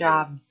was awesome so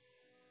job.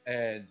 good.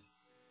 And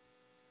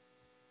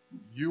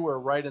you were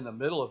right in the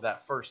middle of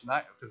that first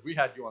night because we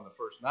had you on the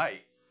first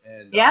night,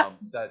 and Yep.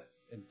 that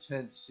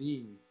intense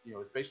scene,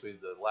 it's basically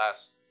the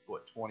last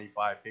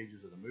 25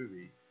 pages of the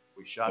movie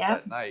we shot Yep.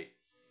 that night,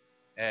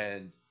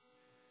 and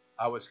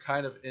I was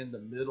kind of in the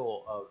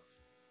middle of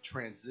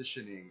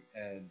transitioning,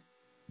 and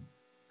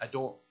I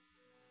don't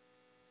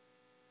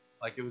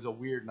like it was a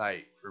weird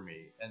night for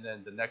me. And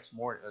then the next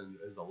morning,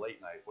 it was a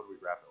late night. What did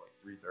we wrap at,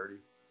 like 3:30?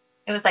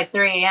 It was like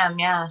 3 a.m.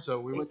 Yeah. So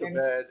we went to 3:30.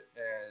 bed,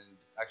 and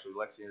actually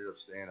Lexi ended up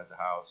staying at the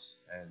house,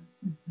 and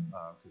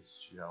because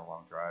she had a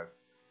long drive.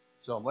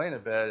 So I'm laying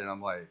in bed, and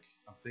I'm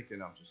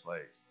just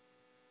like,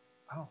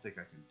 I don't think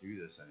I can do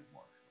this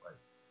anymore. Like,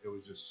 it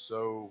was just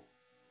so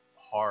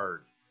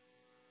hard.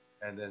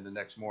 And then the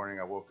next morning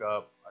I woke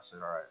up, I said,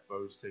 all right,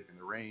 Bo's taking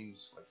the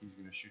reins. Like, he's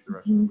going to shoot the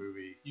rest of the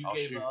movie. You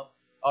gave up.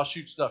 I'll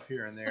shoot stuff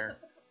here and there.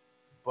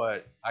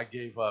 But I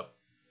gave up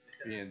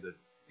being the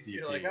DP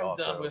You're like, I'm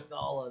also. done with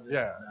all of this.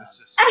 Yeah,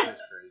 nonsense.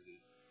 it's crazy.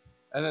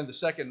 And then the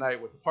second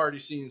night with the party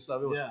scene and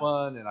stuff, it was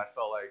fun, and I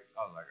felt like,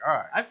 I was like, all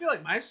right. I feel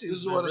like my scenes This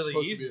is were what it's really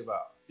supposed easy. to be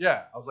about.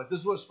 Yeah, I was like, this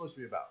is what it's supposed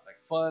to be about. Like,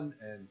 fun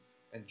and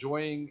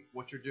enjoying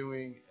what you're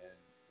doing and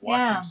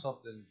watching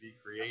something be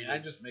created. I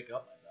just make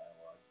up my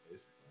dialogue,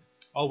 basically.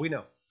 Oh, we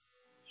know.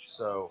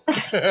 So,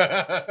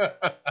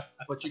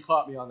 but you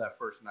caught me on that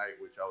first night,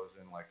 which I was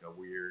in like a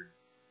weird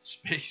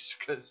space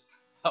because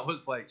I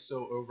was like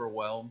so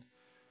overwhelmed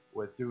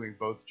with doing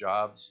both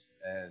jobs.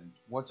 And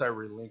once I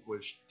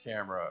relinquished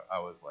camera, I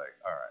was like,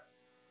 all right,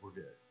 we're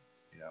good,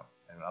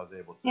 and I was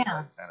able to like,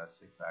 kind of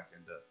sink back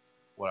into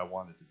what I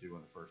wanted to do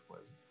in the first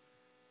place.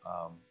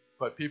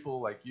 But people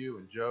like you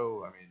and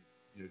Joe, I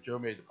mean, Joe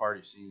made the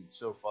party scene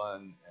so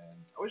fun, and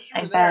I wish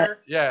you were bet. there.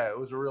 yeah, it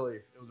was a really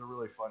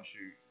fun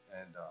shoot,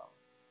 and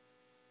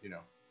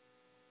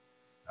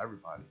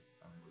everybody,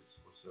 I mean,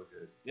 was so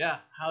good. Yeah.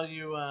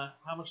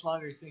 How much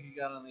longer do you think you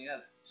got on the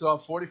edit? So I'm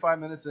 45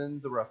 minutes in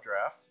the rough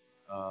draft.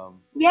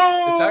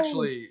 Yay! It's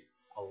actually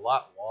a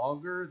lot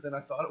longer than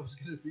I thought it was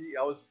going to be.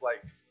 I was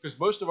like, because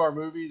most of our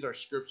movies, our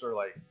scripts are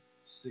like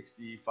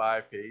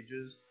 65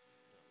 pages,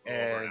 Over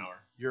and an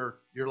hour.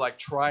 you're like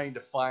trying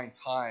to find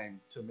time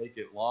to make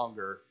it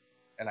longer,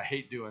 and I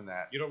hate doing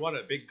that. You don't want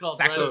a big called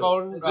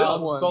saxophone Red- This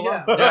one- solo?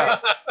 Yeah.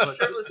 But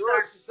Shirtless throw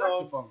a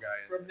saxophone. guy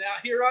in From now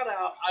here on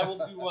out, I will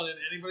do one in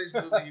anybody's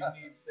movie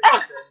who needs to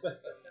extend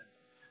it.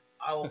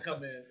 I will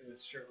come in a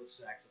shirtless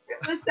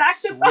saxophone. The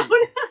saxophone.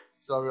 Sweet.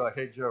 So I'll be like,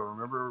 hey, Joe,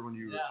 remember when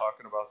you were Yeah.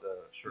 talking about the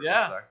shirtless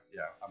Yeah. sax?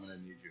 Yeah, I'm going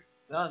to need you.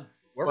 Done.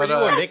 Where But, were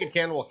you uh, on Naked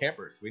Cannibal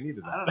Campers? We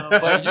needed I that. don't know.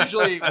 But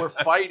usually we're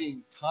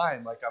fighting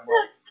time. Like, I'm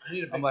like, I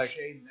need a big I'm like-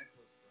 chain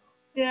necklace,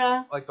 though.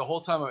 Yeah. like the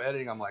whole time I'm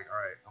editing, I'm like, all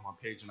right, I'm on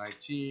page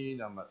 19.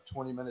 I'm at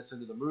 20 minutes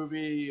into the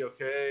movie,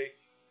 okay,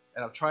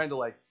 and I'm trying to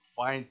like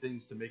find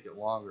things to make it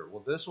longer.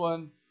 Well, this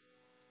one,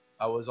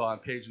 I was on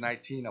page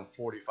 19. I'm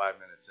 45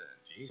 minutes in,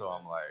 Jesus. so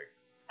I'm like,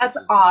 That's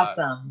this is not-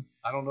 awesome.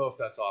 I don't know if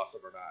that's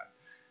awesome or not.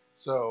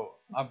 So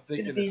I'm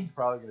thinking be- it's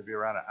probably going to be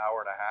around an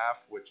hour and a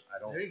half, which I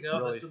don't There you go.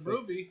 really That's a think.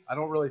 movie. I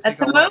don't really think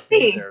That's I a want to be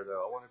movie. there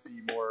though. I want to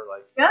be more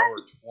like Good. hour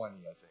 20,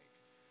 I think.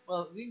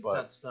 Well, you can But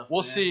cut stuff.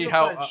 We'll man. see You'll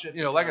how find shit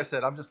like I to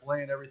said, I'm just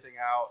laying everything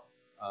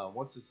out.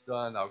 Once it's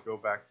done, I'll go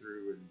back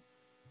through and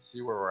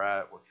see where we're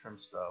at. We'll trim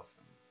stuff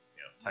and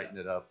tighten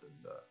it up, and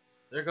cut.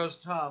 There goes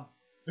Tom.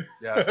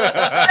 yeah,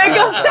 There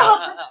goes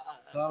Tom.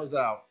 Tom is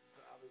out.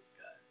 Tom, this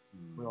guy.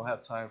 We don't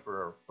have time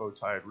for a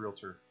bow-tied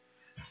realtor.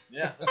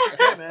 Yeah, that's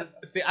okay, man.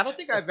 See, I don't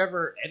think I've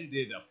ever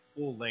edited a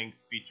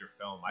full-length feature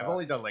film. I've Yeah.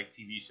 only done like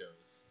TV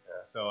shows. Yeah.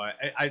 So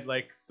I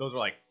like those are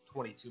like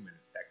 22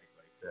 minutes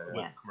technically Yeah. with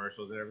Yeah.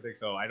 commercials and everything.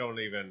 So I don't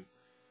even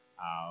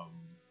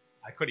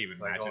I couldn't even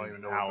Like, I imagine don't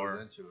even know how what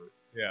goes into it.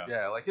 yeah.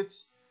 Yeah, like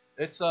it's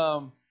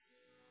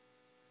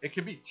it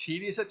can be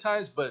tedious at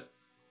times, but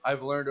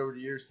I've learned over the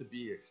years to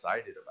be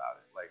excited about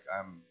it.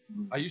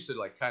 Like I used to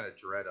like kind of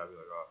dread. I'd be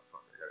like, oh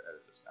fuck, I gotta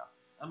edit this now.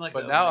 I'm like,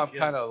 But that now with I'm my kids.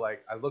 kind of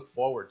like I look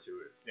forward to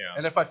it. Yeah.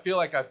 And if I feel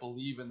like I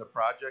believe in the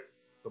project,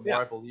 the more Yeah.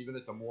 I believe in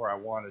it, the more I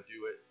want to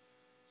do it.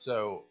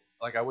 So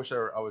like I wish I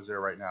was there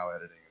right now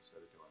editing instead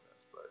of doing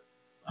this,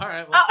 but All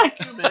right, well, Oh. fuck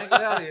you, man. Get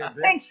out of here,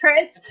 bitch. Thanks,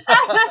 Chris. no,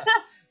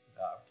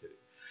 I'm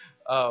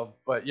kidding.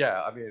 But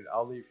yeah, I mean,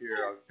 I'll leave here,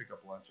 I'll pick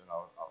up lunch, and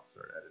I'll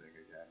start editing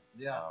again.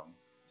 Yeah.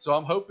 So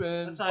I'm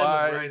hoping That's how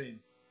I'm by writing.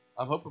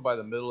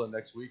 the middle of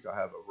next week I'll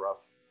have a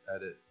rough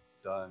edit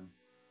done.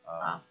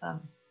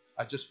 Awesome.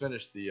 I just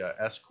finished the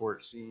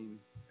escort scene,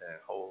 and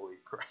holy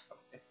crap,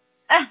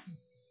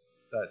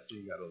 that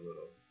scene got a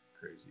little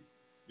crazy.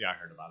 Yeah, I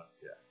heard about it.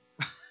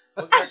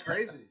 What got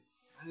crazy?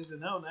 I need to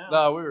know now.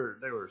 No,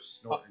 they were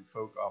snorting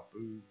coke off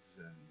boobs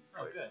and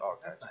Oh, like, good. all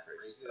That's kinds of not crazy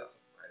crazy. stuff. That's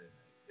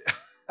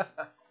a Friday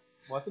night.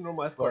 Well, that's a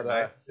normal escort But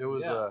night. it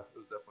was Yeah.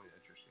 definitely an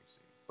interesting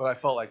scene. But I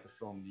felt like the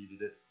film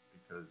needed it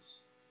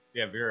because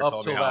Yeah, Vera up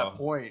told till me how that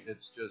point,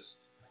 it's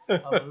just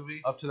A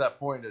movie. up to that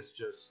point, it's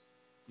just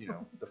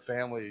the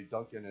family,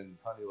 Duncan and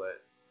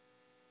Honeylet,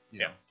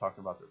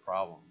 talking about their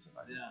problems, and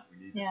I think Yeah. we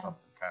needed Yeah.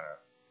 something kind of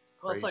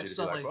Well, it's like crazy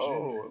to be Sunlight like, oh,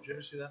 Junior. Did okay. you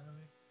ever see that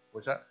movie?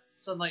 What's that?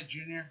 Sunlight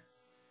Jr.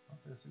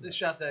 They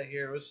shot that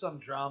here. It was some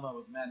drama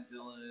with Matt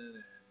Dillon and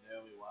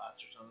Naomi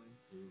Watts or something.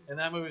 And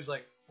that movie's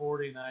like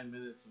 49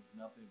 minutes of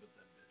nothing but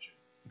them bitching.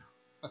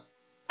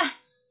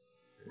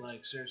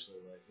 Like, seriously,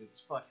 like, it's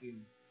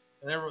fucking...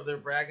 And they're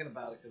bragging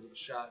about it because it was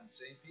shot in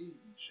St. Pete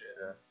and shit.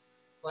 Yeah.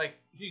 Like,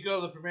 you go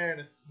to the premiere and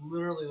it's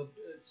literally,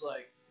 it's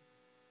like...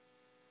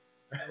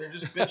 And they're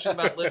just bitching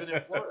about living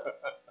in Florida.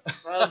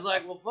 I was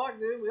like, well, fuck,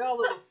 dude. We all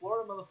live in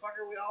Florida,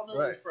 motherfucker. We all know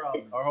Right. there's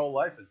problems. Our whole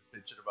life is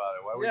bitching about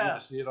it. Why would you need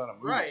to see it on a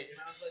movie? Right. And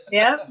I was like,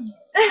 Yep.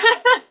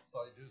 That's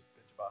all you do is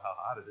bitch about how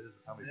hot it is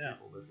and how many Yeah.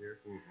 people live here.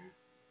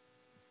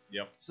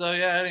 Yep. So,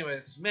 yeah,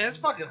 anyways. Man, it's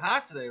fucking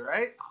hot today,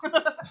 right?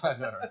 I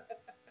know.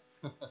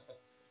 Right?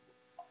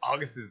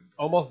 August is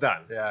almost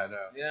done. Yeah, I know.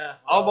 Yeah.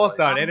 Almost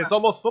like- done, and it's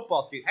almost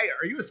football season. Hey,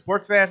 are you a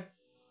sports fan?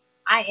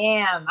 I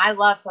am. I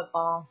love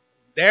football.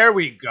 There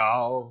we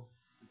go.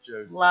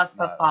 Joe's Love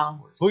not a football.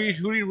 sports Who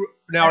fan. do you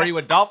now? Are you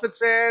a Dolphins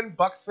fan,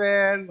 Bucks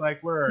fan?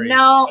 Like, where are you?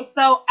 No,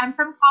 so I'm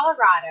from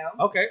Colorado.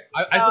 Okay,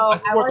 I I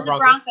support was the a Broncos.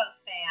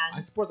 Broncos fan,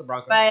 I support the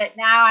Broncos. but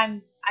now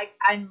I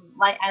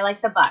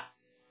like the Bucks.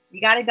 You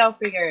got to go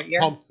for your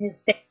Home.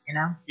 stick, you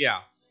know.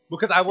 Yeah,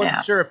 because I wasn't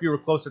Yeah. sure if you were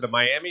closer to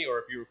Miami or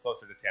if you were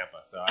closer to Tampa.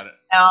 So I don't. No,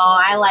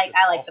 I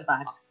like the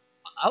Bucks.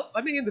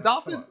 I mean, the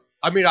Dolphins.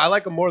 I mean, I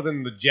like them more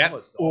than the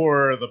Jets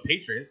or the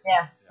Patriots.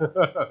 Yeah.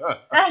 Everybody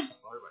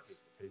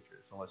hates the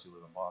Patriots unless you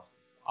live in Boston.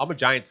 I'm a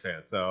Giants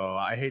fan, so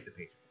I hate the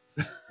Patriots.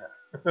 Just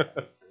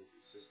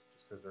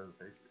because they're the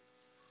Patriots.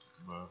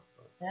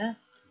 Yeah.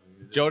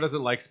 Joe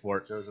doesn't like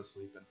sports. Joe's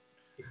asleeping.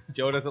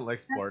 Joe doesn't like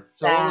sports.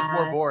 So what was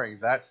more Sad. boring,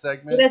 that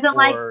segment? He doesn't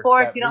like or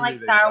sports. that You don't movie like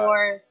they Star shot?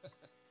 Wars.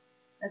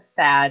 That's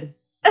sad.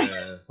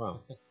 Yeah,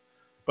 well,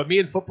 but me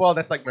and football,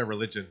 that's like my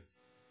religion.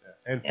 Yeah.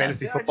 And Yeah.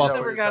 fantasy Yeah, football. I just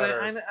never got it.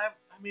 Better.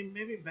 I mean,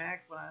 maybe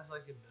back when I was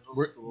like in middle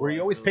Were, school. were you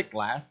I always really- picked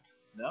last?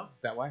 No.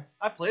 Is that why?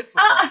 I played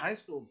football in high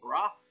school,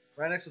 brah.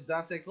 Right next to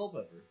Dante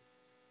Culpepper.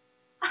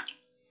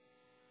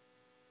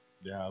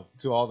 Yeah.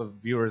 To all the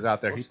viewers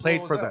out there, What he school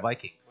played was for the that? What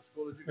Vikings.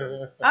 school did you go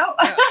to? Oh.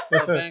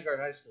 Yeah, Vanguard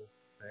High School.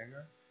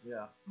 Vanguard?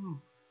 Yeah. Hmm.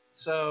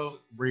 So,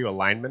 Were you a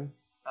lineman?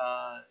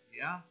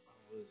 yeah, I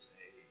was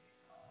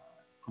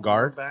a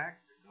Guard?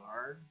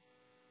 guard.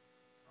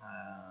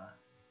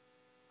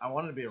 I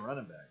wanted to be a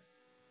running back.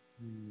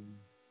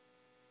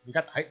 You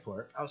got the height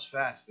for it. I was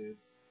fast, dude.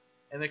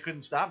 And they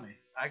couldn't stop me.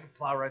 I could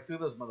plow right through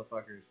those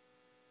motherfuckers.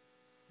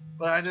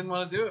 But I didn't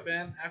want to do it,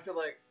 man. After,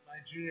 like, my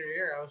junior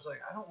year, I was like,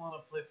 I don't want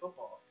to play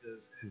football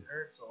because it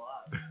hurts a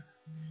lot.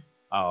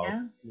 Oh,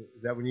 Yeah.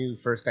 is that when you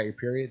first got your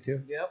period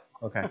too? Yep.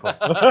 Okay, cool.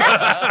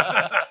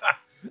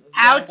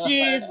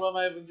 Ouchies. That's when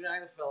my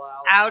vagina fell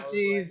out. I was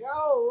Ouchies. like,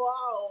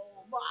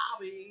 oh,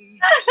 Bobby.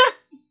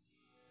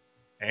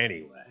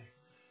 Anyway,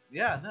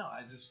 Yeah, no,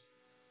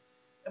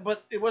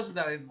 but it wasn't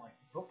that I didn't like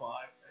football.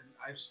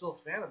 I'm still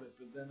a fan of it,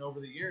 but then over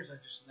the years,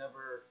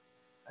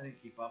 I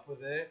didn't keep up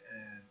with it,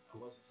 and it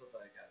wasn't something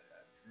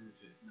I grew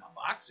to. Now,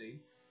 boxing.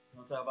 You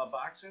want to talk about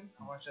boxing?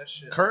 I watch that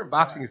shit. current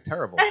boxing is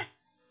terrible.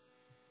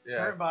 Yeah,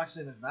 Current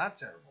boxing is not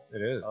terrible.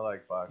 It is. I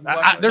like boxing. You I-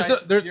 watch there's no-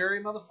 Tyson there's-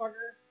 Fury,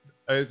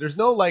 motherfucker? There's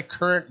no like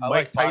current I Mike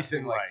like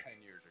Tyson boxing like like. 10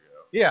 years ago.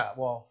 Yeah,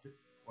 well,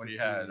 When you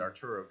had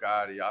Arturo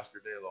Gatti, Oscar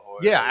De La Hoya.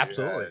 Yeah, you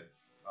absolutely. had,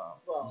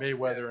 Well,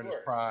 Mayweather yeah, of in his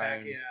course.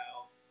 prime.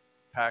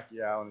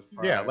 Pacquiao. In his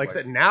prime. yeah. Like I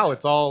said, now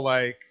it's all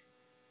like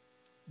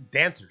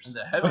dancers. And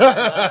the heavyweights.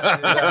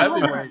 the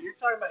heavyweights. You're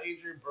talking about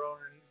Adrian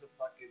Broner, and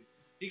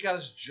he got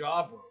his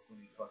jaw broke when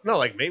he fucking. No,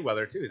 like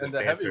Mayweather too. He's And a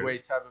the dancer.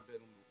 heavyweights haven't been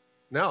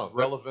No,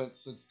 relevant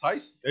since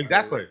Tyson.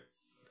 exactly.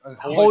 And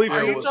Holyfield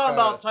Are you was talking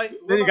kinda- about Tyson?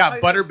 Then you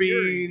got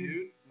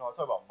Butterbean. No, I'm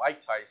talking about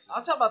Mike Tyson.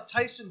 I'm talking about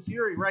Tyson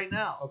Fury right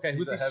now. Okay,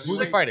 He's a who's he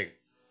heavyweight. fighting?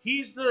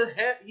 He's the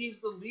head. He's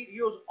the lead. He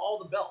owns all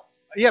the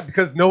belts. Yeah,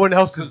 because no one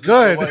else is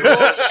Because good. there's no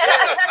one else.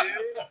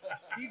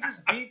 He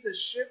just beat the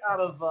shit out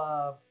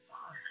of.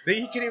 See,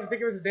 he can't even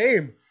think of his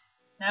name.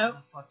 Nope.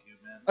 Fuck you,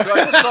 man. So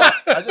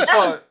I just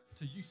saw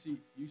to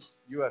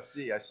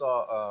UFC. I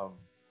saw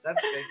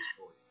That's fake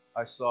sport.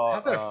 I saw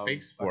How's that a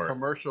fake sport? a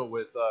commercial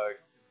with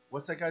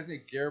what's that guy's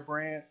name?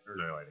 Garbrandt? Or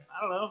No idea.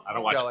 I don't know. I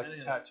don't he watch got like any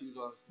the of that. tattoos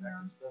on his neck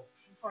and stuff.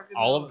 Who fucking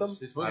All of knows? them?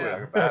 He's supposed to be Yeah.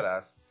 like a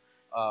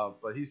badass.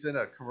 But he's in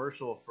a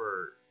commercial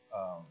for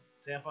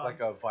Tampons.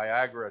 like a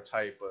Viagra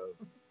type of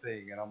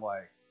thing, and I'm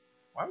like,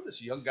 why would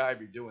this young guy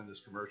be doing this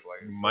commercial?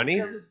 Like, Money?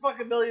 Because it's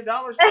fucking $1 million.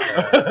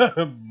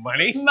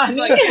 Money? He's Money.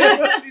 like,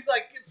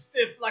 get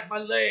stiff like my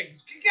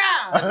legs.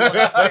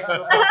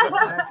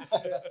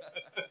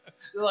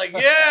 They're like,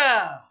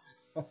 yeah.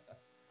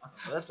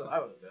 That's what I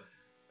would have done.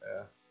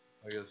 yeah,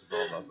 I guess it's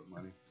all about the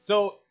money.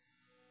 So,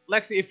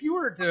 Lexi, if you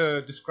were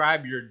to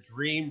describe your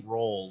dream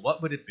role,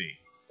 what would it be?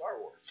 Star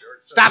Wars. you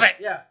already said Stop it!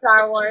 Yeah.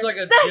 Star Wars. She's like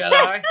a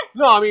Jedi.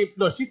 No, I mean,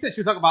 no, she said she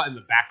was talking about in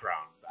the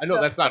background. I know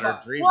No, that's not come her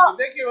on. dream. Well,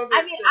 They came up here I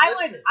and mean, said, I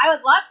 "Listen."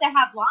 would love to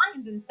have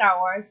lines in Star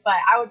Wars, but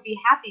I would be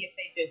happy if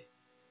they just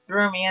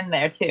threw me in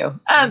there too.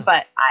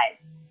 But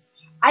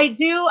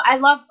I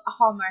love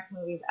Hallmark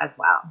movies as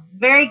well.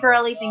 Very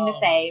girly thing to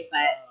say, but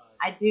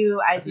I do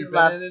Have you been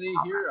love. in any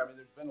Hallmark. here? I mean,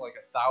 there's been like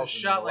 1,000. They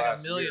shot in the like last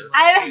 1 million. year.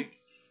 I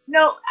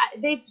No,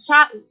 they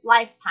shot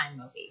Lifetime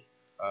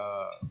movies.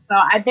 So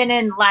I've been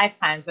in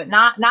Lifetimes, but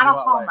not a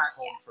Hallmark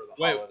home yet. for the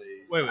Wait,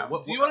 holidays.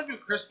 What, Do you want to do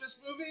Christmas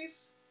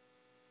movies?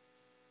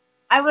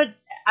 I would.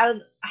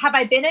 Have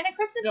I been in a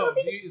Christmas No,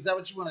 movie? is that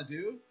what you want to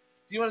do?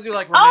 Do you want to do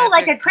like Oh, romantic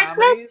like a Christmas?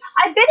 comedies?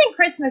 I've been in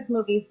Christmas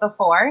movies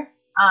before,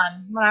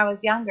 when I was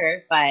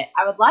younger, but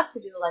I would love to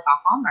do like a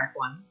Hallmark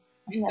one.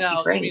 I think that'd Now, be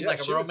you great. mean Yeah, like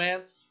a she was-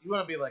 romance? You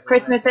want to be like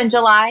Christmas in romantic?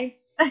 July.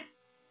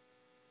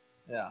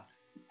 Yeah.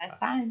 That's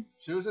fine.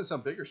 She was in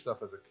some bigger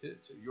stuff as a kid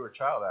too. You were a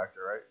child actor,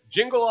 right?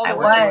 Jingle All I the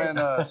was.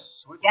 Way. In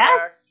Switchback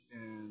Yes.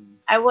 and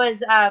I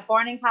was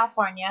born in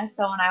California,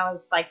 so when I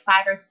was like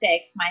 5 or 6,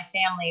 my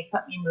family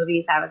put me in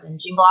movies. I was in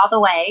Jingle All the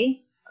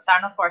Way with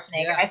Arnold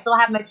Schwarzenegger. Yeah. I still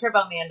have my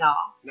Turbo Man doll.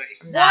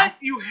 Nice. Yeah. What?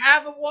 You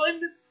have a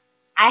one?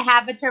 I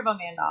have a Turbo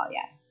Man doll,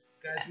 yes.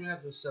 Guys, we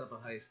have to set up a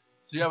heist.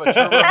 so you have a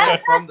Turbo Man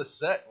from the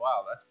set.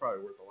 Wow, that's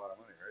probably worth a lot of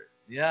money, right?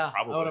 Yeah,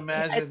 Probably. I would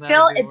imagine It's that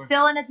still would be it's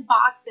still in its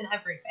box and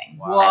everything.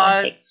 Wow. I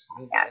haven't What?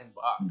 taken it yet. In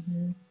box.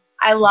 Mhm.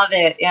 I love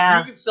it. Yeah.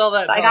 You can sell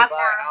that So I and got buy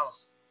that. a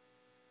house.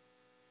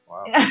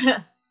 Wow.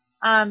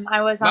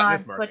 I was Not on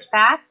this market.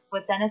 Switchback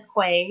with Dennis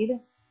Quaid.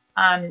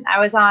 I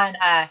was on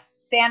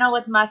Santa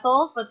with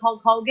Muscles with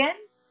Hulk Hogan.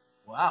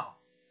 Wow.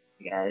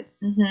 Good.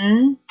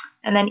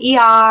 And then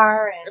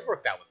ER It and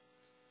worked out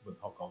with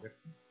Hulk Hogan.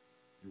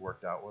 You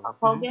worked out with Hulk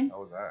him? Hogan.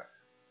 How was that?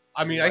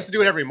 I mean, I used to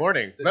do it every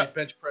morning. Did But- he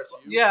bench press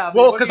you? Yeah. I mean,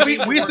 well, what do because you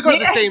mean we used to you go to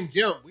the Yeah. same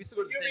gym. We used to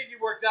go to worked- the You same. mean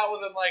you worked out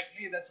with him like,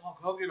 hey, that's Hulk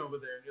Hogan over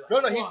there? And you're No,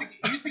 like, no, he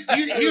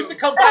 "What?" used to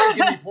come by and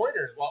give me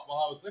pointers while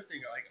I was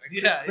lifting. Like,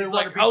 Yeah, Clearwater he's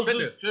like, Beach how's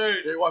Fitness. this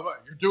stage? Hey,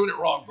 what? You're doing it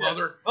wrong,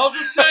 brother. How's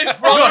this stage,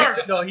 brother?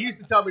 No, he used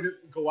to tell me to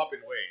go up in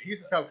weight. He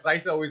used to tell because I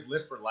used to always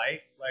lift for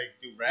light, like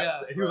do reps.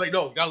 Yeah, and he was like,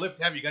 "No, you gotta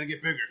lift heavy. You gotta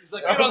get bigger." He's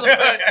like, get on the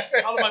bench.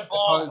 Out of my I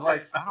balls. was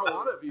like, I don't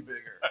want to be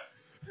bigger.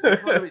 I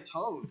just want to be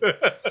toned.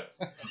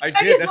 I I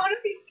did. just That's, want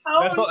to be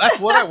toned. that's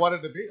what I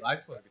wanted to be. I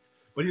just wanted to be.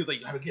 But he was like,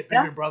 "You gotta get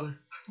bigger, Yeah. brother."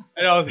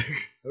 And I was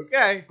like,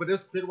 "Okay." But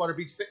there's Clearwater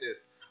Beach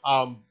Fitness.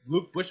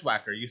 Luke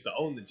Bushwhacker used to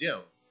own the gym,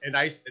 and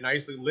I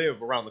used to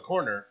live around the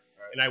corner,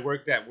 and I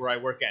worked at where I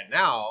work at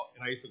now,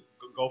 and I used to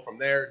go from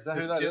there. Is that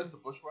to who the that gym. is? The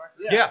bushwhacker?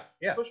 Yeah.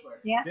 Pushback.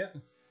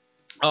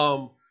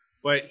 Yeah.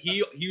 But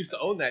he used to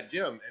own that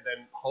gym, and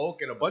then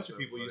Hulk and a bunch of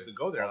people used to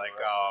go there, like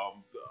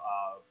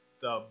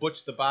the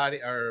Butch the Body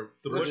or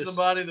the Butch Butch the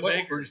Body, the what-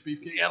 Baker, Bruce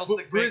Beefcake.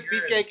 Candlestick Bruce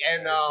Baker, Beefcake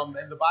and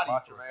the Body.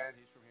 Macho Man,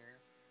 he's from here.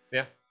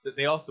 Yeah,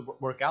 they also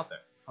work out there.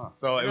 Huh.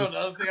 So You it know was,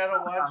 another thing I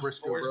don't watch?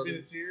 Briscoe Bores me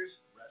Brothers. to tears?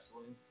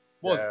 Wrestling.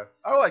 well, Yeah.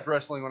 I liked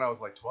wrestling when I was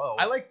like 12.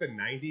 I like the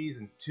 '90s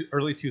and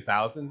early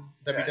 2000s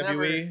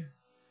WWE.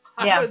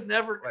 Yeah. I would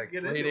never like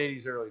get late into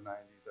it. 80s, early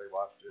 90s. I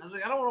watched I it. was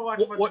like, I don't want to watch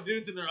What- a bunch what- of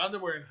dudes in their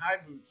underwear and high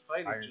boots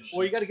fighting Iron each other.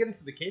 Well, you got to get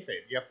into the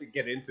kayfabe. You have to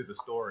get into the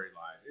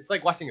storyline. It's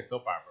like watching a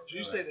soap opera. Did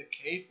you say the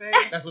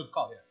kayfabe? That's what it's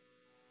called? Yeah,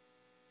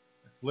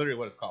 that's literally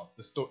what it's called.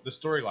 The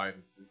storyline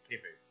is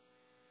kayfabe.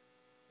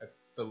 That's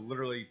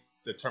literally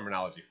the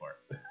terminology for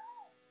it.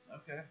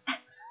 Okay.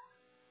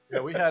 Yeah,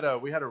 we had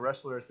a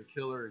wrestler as the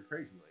killer in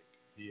Crazy Lake.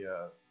 He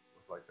was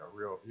like a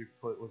real. He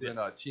was in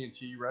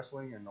TNT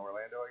wrestling in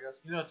Orlando, I guess.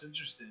 You know, it's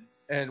interesting.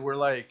 And we're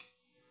like,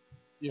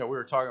 we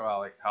were talking about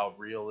like how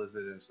real is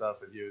it and stuff,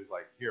 and he was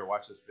like, "Here,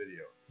 watch this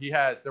video."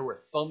 There were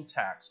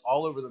thumbtacks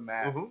all over the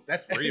mat.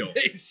 That's And real.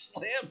 they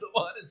slammed him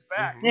on his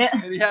back, Mhm. Yeah.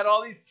 and he had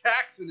all these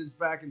tacks in his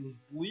back and was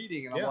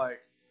bleeding. And Yeah. I'm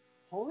like,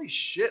 "Holy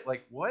shit!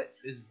 Like, what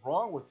is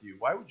wrong with you?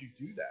 Why would you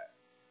do that?"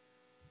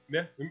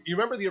 Yeah, you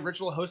remember the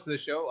original host of the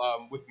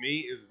show with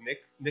me? It was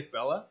Nick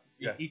Bella.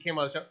 Yeah. He came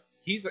on the show.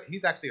 He's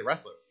actually a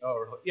wrestler. Oh,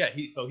 really? Yeah,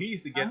 he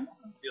used to get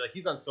like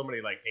he's on so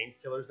many like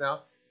painkillers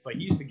now, but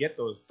he used to get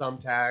those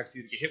thumbtacks. He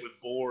used to get hit with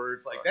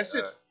boards. Like that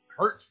shit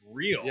hurts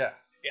real. Yeah.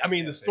 I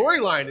mean the Yeah,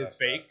 storyline that's is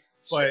fake,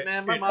 Shit, but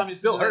man, my it mom used to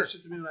still do that hurts.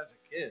 shit to me when I was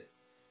a kid.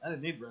 I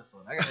didn't need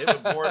wrestling. I got hit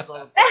with boards all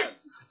the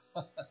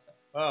time.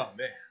 Oh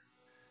man.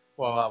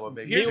 Well, Well, that would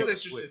make Here's me an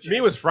switch. interesting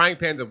me was frying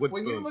pans and wood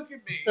When you spoons look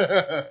at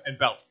me, and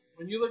belts.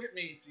 when you look at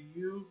me, do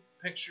you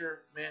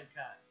picture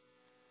Mankind,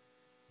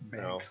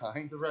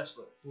 Mankind. the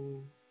wrestler?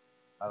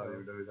 I don't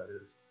even know who that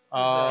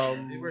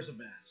is. He wears a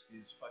mask.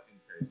 He's fucking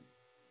crazy.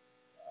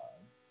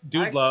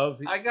 Dude I- Love.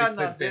 I got an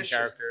played the same audition.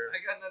 character.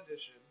 I got an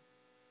audition,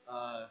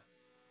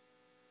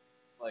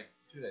 like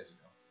 2 days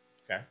ago.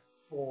 Okay.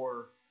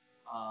 For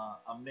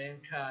a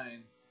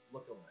Mankind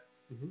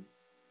lookalike.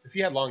 If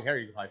you had long hair,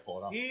 you could probably pull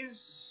it off.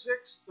 He's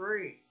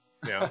 6'3"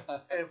 Yeah.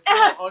 and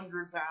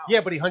 400 pounds.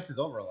 Yeah, but he hunches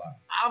over a lot.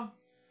 I'm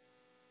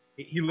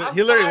He I'm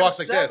literally walks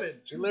like 5'7", this.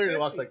 He literally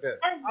walks 250. like this.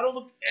 I don't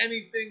look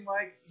anything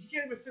like he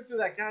can't even fit through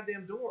that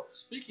goddamn door.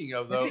 Speaking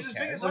of He's those, as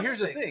big as so here's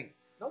the Undertaker. thing.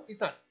 No, he's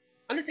not.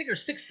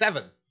 Undertaker's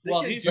 6'7".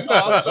 Well, can he's do I'm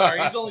stuff-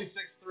 sorry, he's only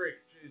 6'3".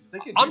 Jesus. They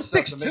can I'm do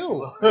stuff to make you 6'2".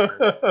 look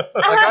bigger.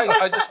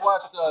 Like I just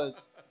watched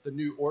the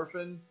new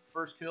Orphan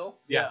First Kill,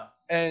 Yeah.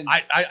 and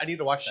I need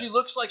to watch she that.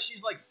 looks like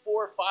she's like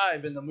 4 or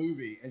 5 in the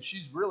movie, and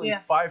she's really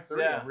Yeah. 5'3"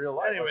 Yeah. in real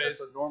life. Anyways. Like,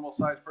 that's a normal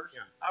sized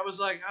person. I was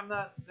like, I'm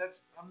not that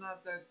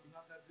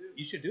dude.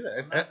 You should do that.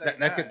 I'm not That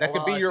that could guy.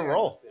 Well, be I your think I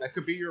role. understand. That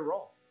could be your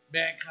role.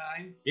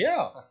 Mankind.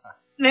 Yeah.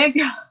 Nick.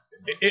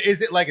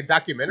 Is it like a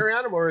documentary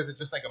on him, or is it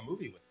just like a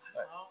movie with him? I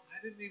don't know. I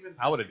didn't even.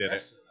 I would've did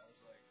address it. I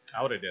was like,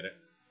 I would have did it.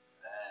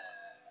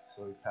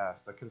 So he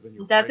passed. That could have been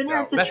your Doesn't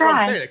breakout hurt to role. That's what I'm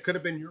try. saying. It could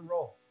have been your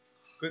role.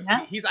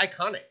 Yeah. He's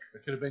iconic.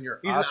 That could have been your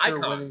He's an icon.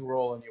 Oscar-winning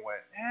role, and you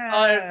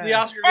went, the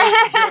Oscar goes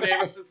to Joe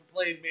Davison for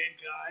playing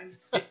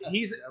Mankind.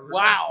 He's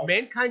Wow.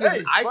 Mankind is Hey,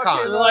 an icon.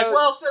 fucking, And they're like,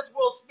 well, since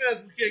Will Smith,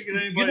 we can't get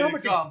anybody You know how to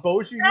much come.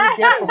 exposure you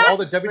get from all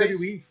the What's his WWE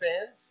face?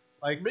 fans?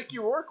 like Mickey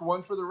Rourke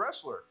won for The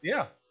Wrestler.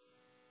 Yeah.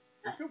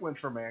 You could win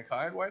for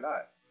Mankind. Why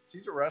not?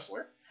 He's a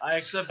wrestler. I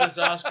accept this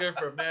Oscar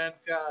for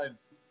Mankind.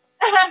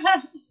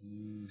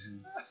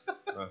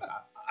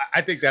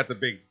 I think that's a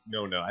big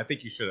no-no. I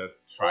think you should have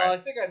Well, I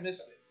tried. think I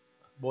missed it.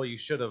 Well, you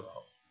should have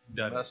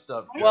done Messed it.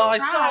 up. Well, Well, I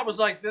Joe. saw it, was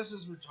like, this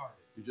is retarded.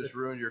 You just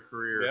ruined your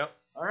career. Yep.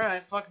 All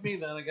right, fuck me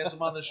then. I guess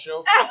I'm on the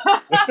show.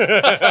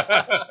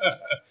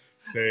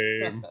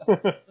 Same.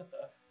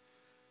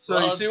 So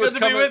Well, you it's see good what's to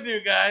coming. be with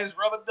you guys.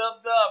 Rub a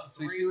dub dub.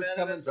 So you see what's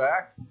coming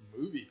back?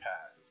 Movie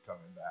Pass is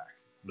coming back.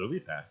 Movie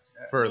Pass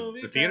Yeah. for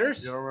Movie the Pass.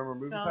 theaters. You don't remember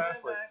Movie Coming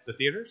Pass? Like back. The this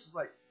theaters. is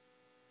like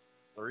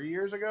 3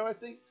 years ago, I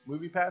think.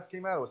 Movie Pass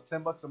came out. It was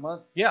 $10 a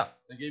month. Yeah.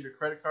 They gave you a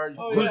credit card.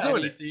 You Oh, could go yeah. to Who's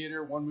doing any it?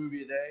 theater, one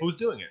movie a day. Who's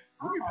doing it?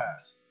 Movie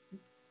Pass?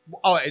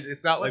 Oh,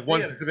 it's not like What one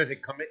theater?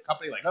 specific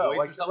company like No, Lloyd's or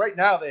like something. right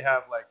now they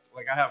have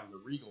like I have the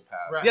Regal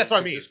Pass. Right. Yeah, that's what I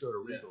You mean. Just go to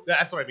Regal.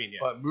 That's what I mean. Yeah.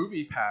 But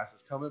Movie Pass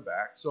is coming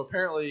back. So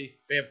apparently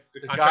They have the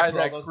the contracts guy for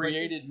all that those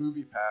created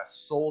Movie Pass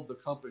sold the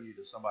company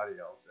to somebody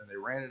else, and they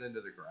ran it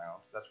into the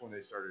ground. That's when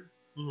they started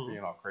places?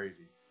 being all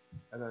crazy.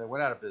 And then they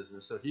went out of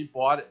business. So he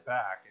bought it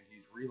back, and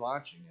he's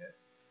relaunching it.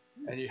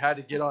 And you had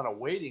to get on a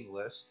waiting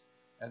list.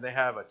 And they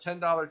have a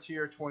 $10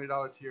 tier,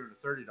 $20 tier, and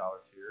a $30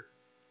 tier.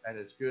 And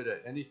it's good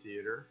at any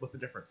theater. What's the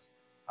difference?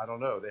 I don't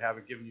know. They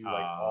haven't given you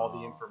like all the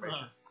Oh.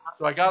 information.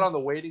 So I got on the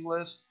waiting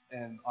list,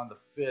 and on the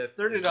 5th,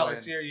 $30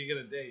 when- tier, you get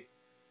a date.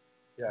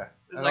 Yeah.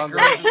 It's And like on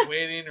girls the- just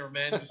waiting or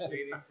men just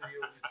waiting for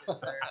you when you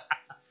get there.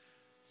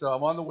 so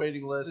I'm on the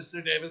waiting list.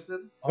 Mr.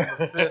 Davison, On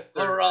the 5th,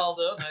 they're,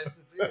 Geraldo, nice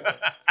to see you.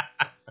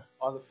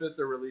 on the 5th,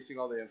 they're releasing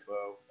all the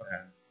info, Okay.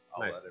 and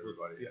I'll Nice. let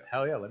everybody. Yeah.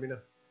 Hell yeah. Let me know.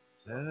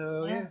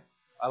 Hell Yeah.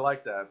 I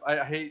like that.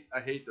 I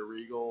hate the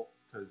Regal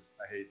because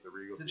I hate the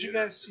Regal. Did you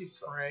theater. guys see It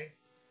sucks. Prey,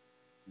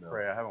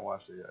 Prey? I haven't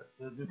watched it yet.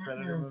 the new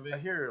Predator Mm-mm. movie? I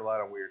hear a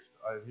lot of weird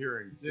stuff. I'm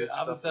hearing Dude, good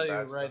I'm gonna stuff tell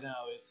and you bad right stuff.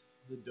 now, it's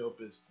the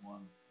dopest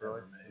one Really?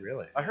 ever made.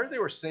 Really? I heard they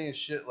were saying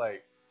shit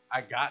like, "I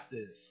got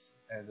this,"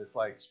 and it's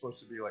like supposed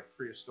to be like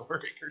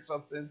prehistoric or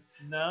something.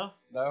 No,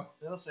 No,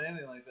 they don't say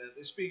anything like that.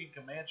 They speak in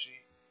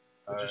Comanche,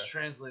 which is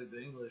translated to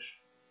English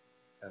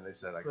and they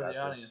said, "I for got the this."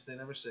 audience. They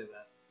never say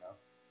that. No.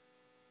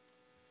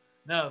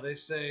 No, they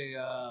say.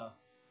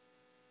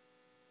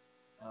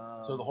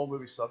 So the whole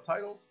movie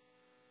subtitles?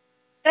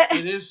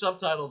 it is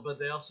subtitled, but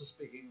they also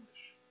speak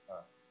English. Oh.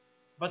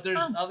 But there's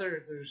Oh.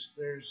 other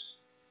there's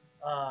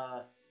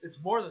it's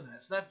more than that.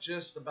 It's not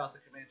just about the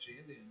Comanche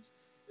Indians.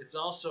 It's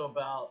also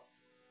about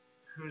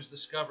who's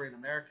discovering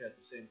America at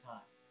the same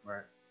time.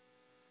 Right.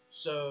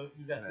 So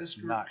you got And this it's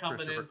group not coming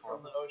in Christopher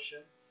from the Columbus.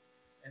 ocean,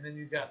 and then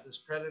you got this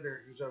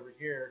predator who's over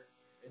here,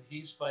 and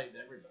he's fighting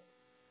everybody.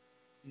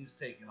 He's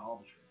taking all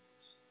the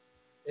triggers.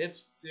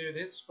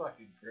 It's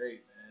fucking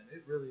great, man.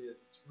 It really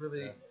is. It's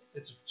really Yeah.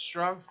 it's a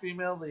strong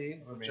female lead,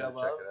 Let me which I check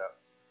love. it out.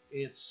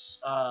 It's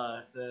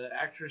the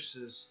actress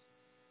is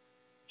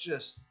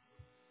just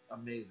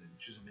amazing.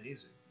 She's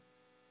amazing.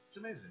 She's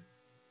amazing.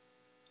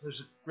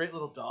 There's a great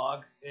little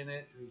dog in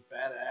it who's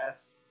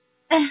badass.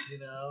 You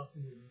know,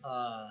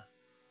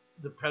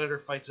 the predator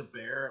fights a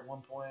bear at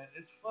one point.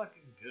 It's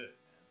fucking good,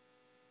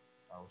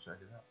 man. I will check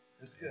it out.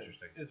 It's good.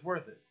 Interesting. It's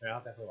worth it. Yeah, I'll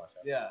definitely watch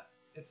that. Yeah,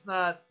 it's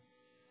not.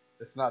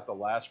 It's not the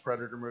last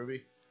Predator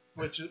movie,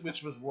 Which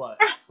was what?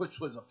 which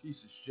was a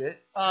piece of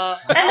shit.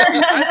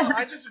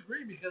 I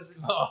disagree because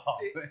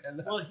Man,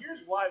 that well,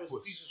 here's why it was a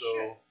was piece of so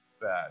shit.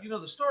 bad. You know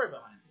the story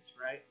behind this,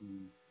 right?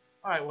 Mm.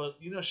 All right. Well,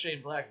 you know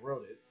Shane Black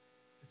wrote it.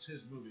 It's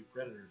his movie.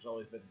 Predator's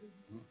always been his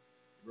movie.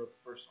 He wrote the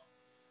first one.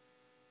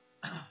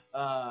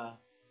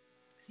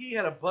 He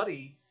had a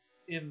buddy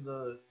in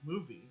the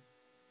movie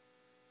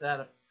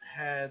that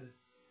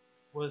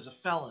was a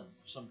felon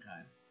of some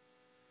kind.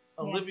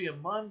 Yeah. Olivia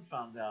Munn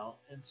found out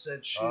and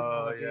said she didn't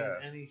Oh, want to be yeah.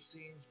 in any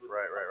scenes with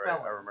Right. a I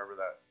felon, remember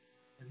that.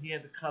 and he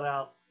had to cut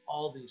out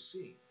all these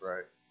scenes.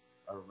 Right.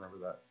 I remember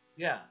that.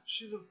 Yeah,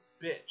 she's a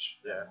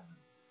bitch. That Yeah. woman.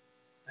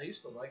 I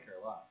used to like her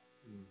a lot,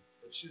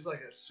 but she's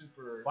like a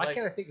super. Why like,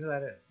 can't I think who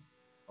that is?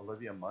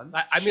 Olivia Munn.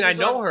 I She mean, I was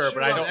know on- her, she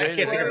but was I on don't. I X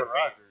can't think of Men.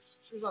 her face.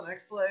 She was on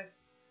X Play.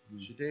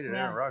 She dated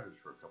Yeah. Aaron Rodgers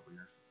for a couple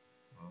years.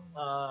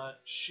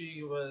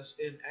 She was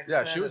in X Men.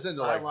 Yeah, she was in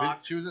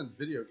Psylocke. she was in a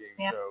video game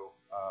Yep. show.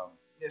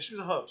 Yeah, she was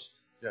a host.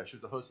 Yeah, she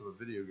was the host of a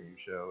video game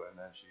show, and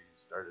then she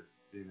started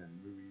being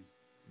in movies.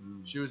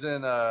 Mm. She was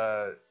in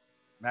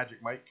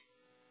Magic Mike.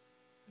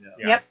 Yeah,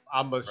 Yep.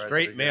 I'm a at the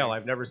straight male. beginning.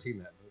 I've never seen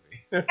that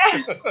movie.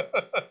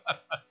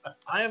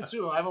 I am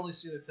too. I've only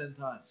seen it 10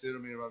 times. See what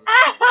I mean about that?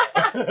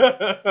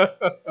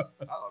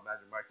 I thought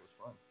Magic Mike was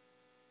fun.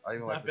 I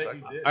even I like the bet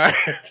you sex. did.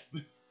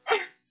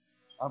 Alright.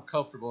 I'm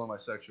comfortable in my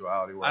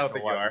sexuality. Where I don't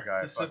can think you watch are. a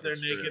guy To sit there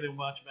fucking strip. naked and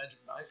watch Magic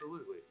Mike.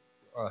 Absolutely,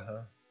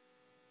 Uh-huh.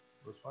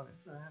 it was funny.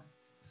 It's all right.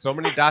 So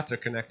many dots are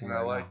connecting. And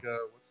I right like now.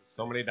 what's his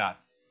So many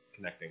dots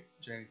connecting.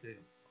 Channing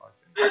Tatum.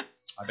 Okay.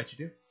 I bet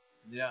you do.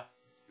 Yeah.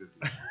 Good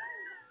dude.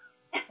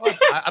 Well,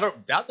 I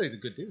don't doubt that he's a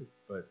good dude,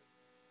 but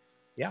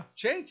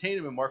Channing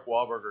Tatum and Mark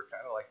Wahlberg are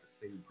kind of like the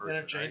same person.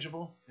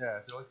 Interchangeable. Right? Yeah,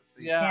 they're like the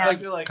same. Yeah, Yeah. I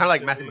feel like Kind of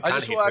like they Matthew would- I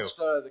just McConaughey, watched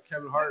too. the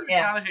Kevin Hart. Matthew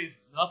Yeah. McConaughey's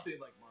nothing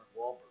like Mark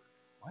Wahlberg.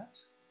 What?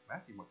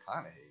 Matthew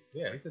McConaughey.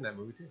 Yeah, he's in that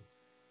movie too.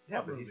 Yeah,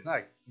 but movie? he's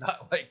not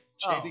like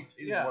Channing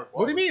Tatum. yeah. And Mark Wahlberg.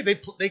 What do you mean?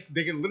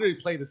 They can literally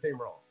play the same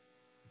roles.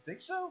 You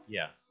think so?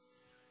 Yeah.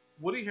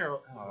 Woody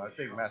Harrelson. Oh, I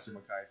think Matthew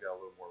McConaughey got a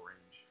little more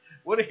range.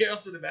 Woody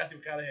Harrelson and Matthew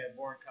McConaughey had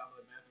more in common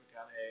than Matthew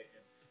McConaughey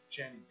and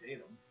Channing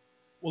Tatum.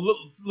 Well,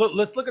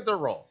 let's look at their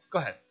roles. Go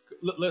ahead.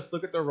 Let's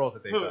look at their roles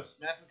that they've done. Who's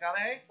Matthew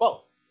McConaughey?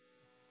 Both.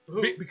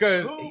 Who?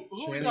 Because Who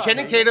we Channing got?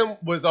 Channing Tatum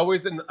was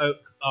always in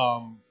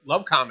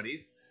love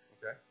comedies.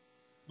 Okay.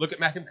 Look at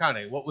Matthew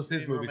McConaughey. What was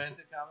his In movie?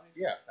 romantic comedies?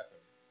 Yeah, that's it.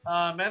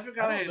 Matthew I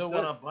don't McConaughey's know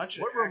done a bunch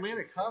of What action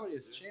romantic films, comedy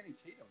has dude. Channing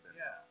Tatum been?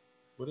 Yeah.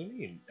 What do you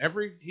mean?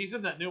 He's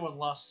in that new one,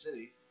 Lost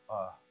City.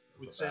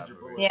 With With Sandra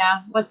Bullock.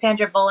 Yeah, with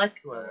Sandra Bullock.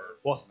 Well,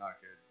 Well, not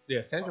good.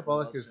 Yeah, Sandra Fucking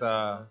Bullock love is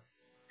Sandra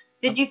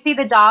Did you see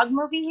the dog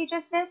movie he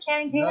just did,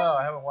 Channing Tatum? No,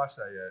 I haven't watched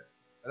that yet.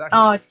 It actually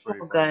Oh, looks it's so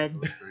pretty good. It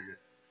looks pretty good.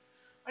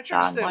 I try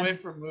to Dog stay one. away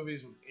from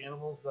movies with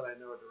animals that I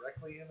know are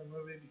directly in the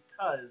movie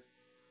because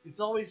it's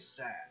always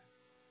sad.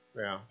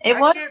 Yeah. It I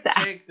was can't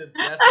sad. take the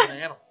death of an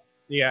animal.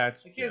 Yeah,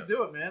 it's I can't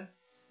do it, man.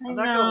 I I'm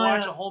not gonna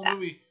watch a know. whole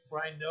movie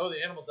where I know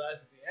the animal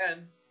dies at the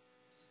end.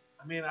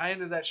 I mean, I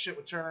ended that shit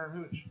with Turner and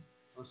Hooch.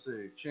 Let's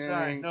see. Channing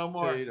Sorry, no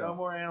more Tatum.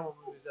 animal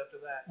movies after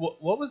that.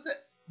 What was it?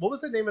 What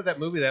was the name of that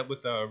movie that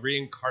with the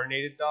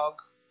reincarnated dog,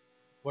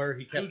 where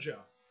he kept? Cujo,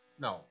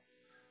 No,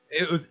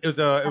 it was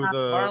a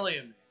Marley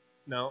and Me.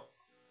 no.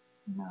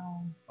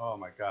 No. Oh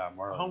my God,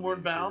 Marlon. Homeward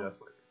Dude, Bound? That's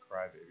like a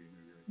crybaby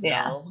movie.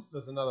 Yeah. No,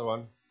 there's another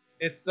one.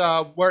 It's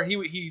where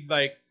he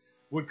like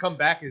would come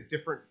back as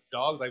different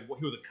dogs. Like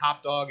he was a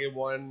cop dog in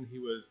one. He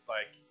was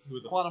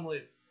a. Quantum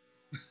Leap.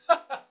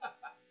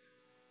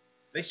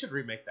 They should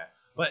remake that.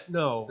 But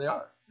no. They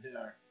are, They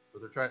are. but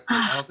they're trying.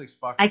 I don't think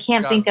Spock. I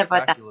can't think of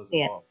what that Bakula's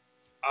is. involved.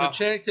 So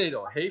Channing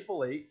Tatum,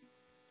 Hateful Eight,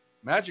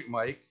 Magic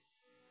Mike,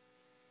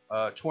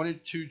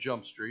 22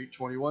 Jump Street,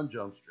 21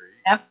 Jump Street.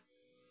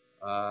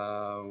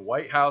 Yep.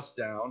 White House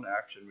Down,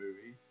 action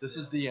movie. This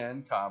is the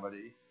End,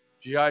 comedy.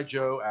 G.I.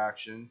 Joe,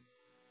 action.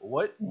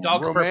 What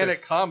Dog's romantic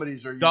Purpose.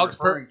 comedies are you Dog's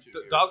referring to?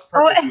 here? Dog's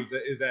Oh, Purpose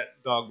is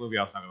that dog movie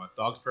I was talking about.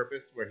 Dog's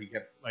Purpose, where he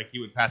kept he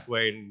would pass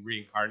away and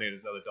reincarnate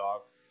as another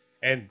dog.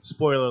 And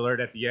spoiler alert,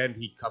 at the end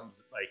he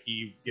comes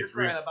he You're gets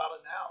crying about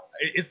it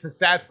now. It's a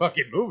sad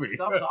fucking movie.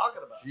 Stop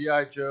talking about it.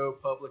 G.I. Joe,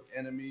 Public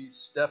Enemy,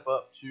 Step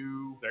Up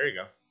 2, There you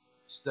go.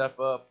 Step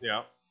Up,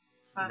 Yeah.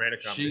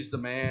 Romantic comedy. She's the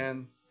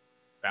Man,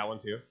 That one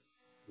too.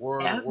 War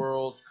Yeah. of the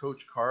Worlds,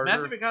 Coach Carter.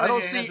 Matthew McConaughey I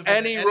don't hasn't see been in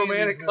any any of these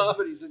romantic movies.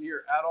 comedies in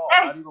here at all.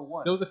 Not even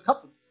one. There was a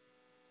couple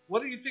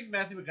What do you think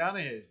Matthew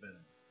McConaughey has been in?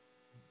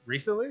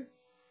 recently.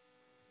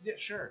 Yeah,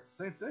 sure.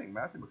 Same thing.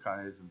 Matthew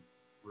McConaughey hasn't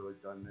really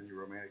done any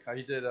romantic.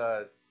 He did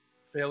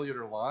Failure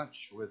to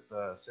Launch with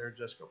Sarah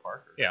Jessica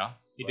Parker. Yeah,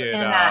 he Right. did.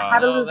 And How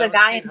to no, Lose that a was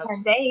Guy Kate in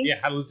Hudson. 10 Days. Yeah,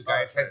 How to Lose the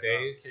Guy in 10 Kate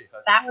Days. Hudson.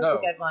 That was No.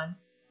 a good one.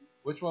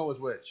 Which one was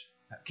which?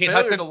 Kate Failure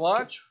Hudson. to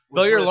Launch.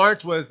 Failure to with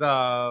Launch was That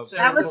was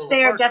Jessica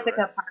Sarah Parker,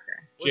 Jessica right? Parker.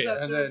 Was that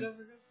And Sarah then-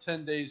 Jessica?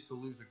 10 Days to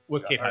Lose a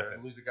With Kate or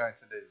Hudson. Lose a Guy in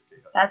 10 Days with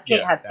Kate Hudson. That's Kate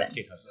Yeah, Hudson. That's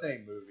Kate Hudson.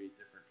 Same movie,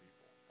 different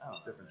people. Oh,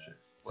 Different okay.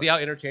 chicks. See how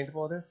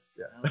interchangeable it is?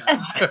 Yeah.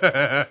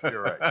 I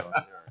You're right. Tony,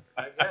 you're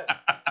right. guess.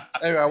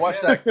 Anyway, I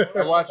watched Yeah. that.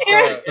 I watched.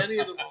 Any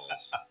of the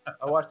roles.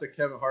 I watched the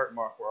Kevin Hart and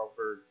Mark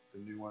Wahlberg, the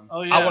new one.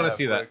 Oh, yeah. I want to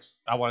see that. Netflix.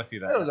 I want to see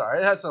It was that.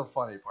 alright. It had some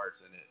funny parts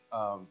in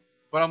it.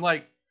 But I'm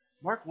like,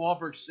 Mark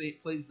Wahlberg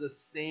plays the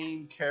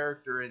same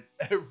character in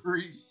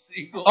every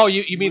single. Oh,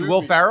 you mean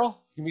Will movie.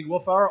 Ferrell? You mean Will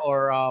Ferrell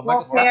or Michael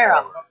Will Scott?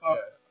 Ferrell. Yeah.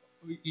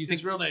 You His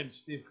think real name's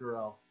Steve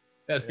Carell.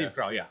 Steve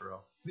Carell? Yeah.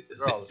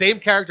 Carell. Same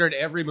character in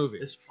every movie.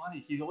 It's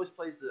funny. He always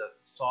plays the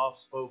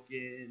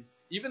soft-spoken.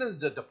 Even in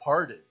The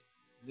Departed,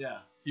 Yeah.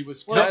 he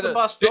was Well, he's kind the of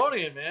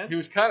Bostonian, man. he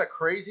was kind of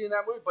crazy in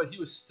that movie, but he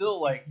was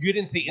still like, You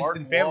didn't see Mark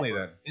Instant Family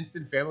Wahlberg. then.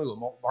 Instant Family with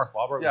Mark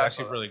Wahlberg Yeah, I was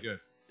actually saw that. really good.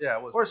 yeah,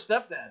 it was. Or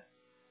Stepdad.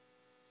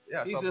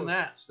 Yeah, he's some in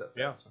that. stuff.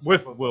 Yeah, Some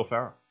with stuff. Will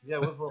Ferrell, Yeah,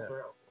 with Will Yeah.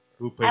 Ferrell.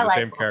 who plays I the like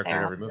same Will character in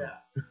Ferrell. every movie.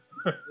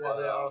 Yeah. Yeah,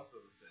 they're also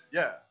the same.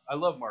 Yeah, I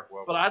love Mark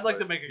Wahlberg. But I'd like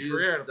to make a he is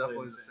career to play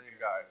definitely the the same same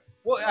guy.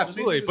 Well, Well,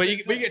 absolutely, we do the but same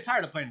you thing. get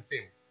tired of playing the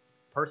same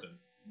person.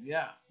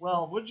 Yeah.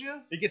 Well, would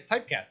you? He gets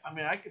typecast. I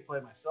mean, I could play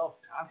myself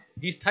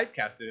constantly. He's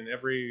typecasted in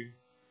every.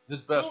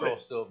 His best Who role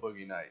is? is still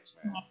Boogie Nights,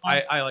 man.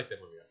 I like that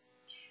movie.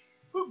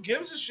 Who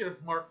gives a shit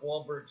if Mark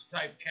Wahlberg's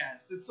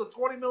typecast? It's a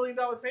 $20 million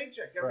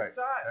paycheck every Right.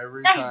 time.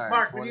 Every Hey, time.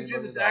 Mark, we $20 need you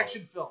in this million.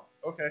 action film.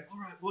 Okay. All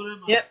right, what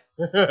am I?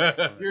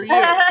 Yep. You're you.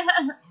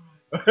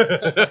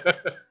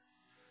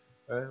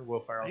 All right. Will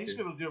Ferrell. He's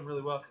too. going to do him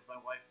really well because my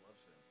wife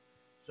loves him.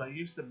 So I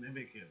used to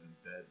mimic him in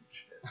bed and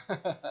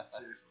shit.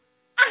 Seriously.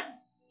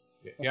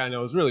 Yeah, I know.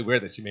 It was really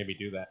weird that she made me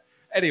do that.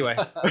 Anyway.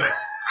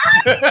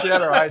 She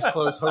had her eyes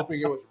closed, hoping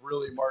it was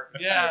really Mark.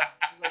 Yeah.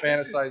 She's like,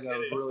 "You're too Fantasizing that it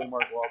was skinny." really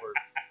Mark Wahlberg.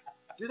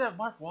 Do that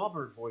Mark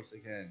Wahlberg voice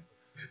again.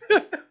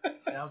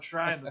 Yeah, I'm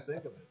trying to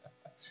think of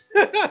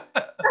it.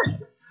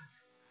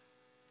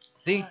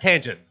 See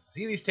tangents.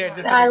 See these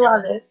tangents. I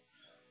love it.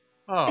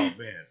 Oh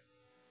man.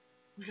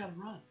 We gotta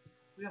run.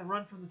 We gotta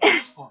run from the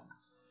transformers.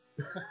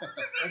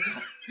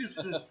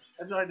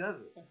 That's how he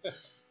does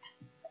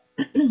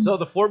it. So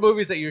the 4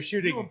 movies that you're You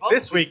shooting were both-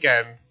 this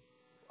weekend.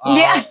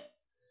 Yeah.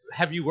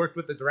 Have you worked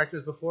with the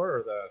directors before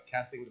or the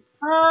casting?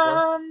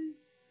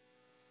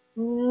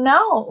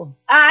 No.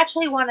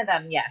 Actually, one of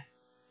them,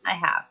 yes, I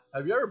have.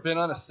 Have you ever been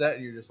on a set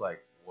and you're just like,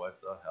 what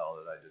the hell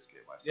did I just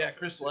get myself? Yeah,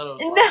 Chris into? Leto's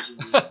No. watching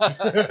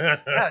the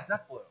Yeah,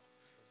 Death Blow.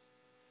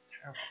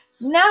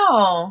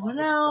 Terrible.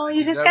 No. You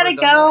You've just never gotta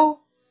done go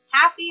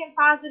happy and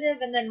positive,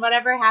 and then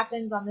whatever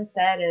happens on the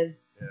set is,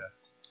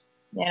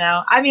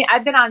 I mean,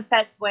 I've been on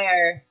sets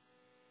where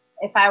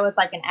if I was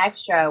like an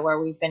extra where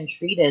we've been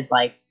treated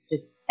like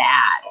just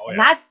bad. Oh, And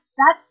yeah.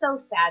 that's so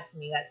sad to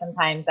me that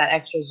sometimes that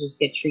extras just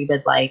get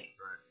treated like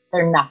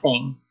they're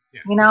nothing.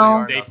 Yeah. You They know?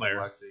 are Day nothing, players.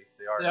 Lexi.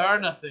 They are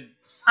nothing.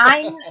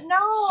 I Sit in the back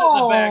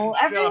know. and shut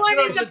up. Everyone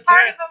Go is to a the part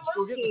tent. of a Just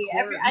go get in the movie.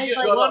 corner. I You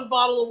Shut get like, one up.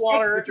 bottle of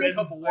water Get and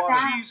your cup of water.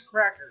 a cheese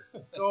cracker.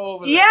 Go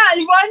over there.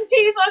 yeah, one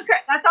cheese, one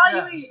crack. That's all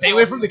Yeah. you eat. Stay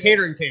away from the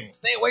catering table.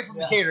 Stay away from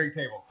Yeah. the catering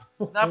table.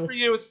 It's not for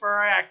you. It's for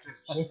our actors.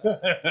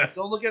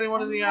 Don't look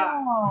anyone in the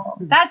eye. No.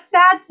 That's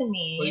sad to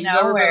me. But you you've know,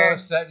 never been where on a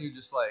set and you're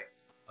just like,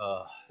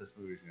 this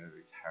movie's going to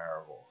be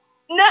terrible.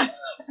 no,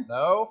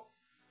 No?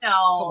 no. Come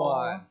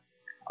on.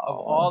 Of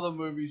Oh. all the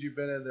movies you've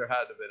been in, there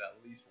had to have been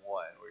at least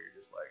one where you're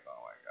just like, oh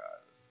my god,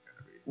 this is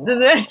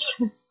going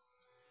to be.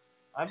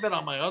 I've been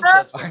on my own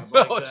sets. where I I'm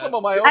know. like that. Some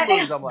of my own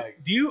movies, I'm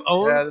like, Do you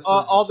own Yeah, this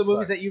all is the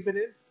movies suck. that you've been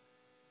in?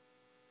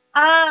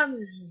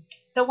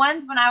 The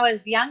ones when I was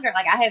younger,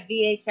 like I have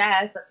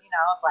VHS, of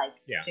like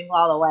Yeah. Jingle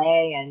All the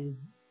Way and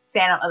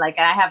Santa. Like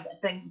I have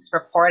things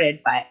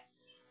recorded, but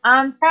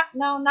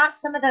no, not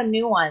some of the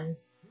new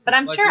ones. But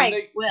I'm like, sure when I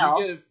they-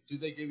 will. Do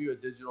they give you a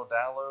digital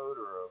download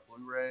or a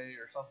Blu-ray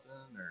or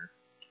something? Or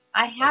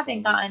I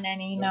haven't gotten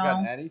any. you haven't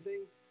gotten No,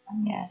 anything?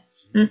 yeah.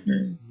 Jeez.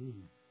 Mm-mm.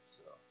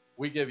 So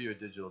we give you a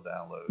digital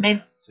download,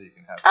 Maybe- so you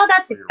can have. Oh,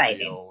 that's for your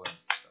exciting. reel and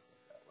stuff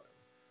like that,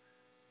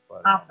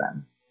 whatever. But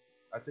Awesome.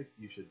 I think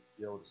you should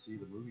be able to see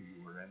the movie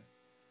you were in.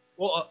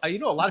 Well, a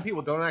lot of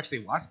people don't actually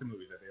watch the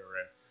movies that they were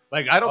in.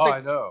 Like I don't I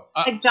think. know.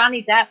 Like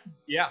Johnny Depp.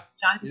 Yeah.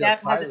 Johnny You know, Depp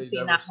Kylie hasn't seen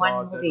never that saw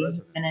one Dead movie he's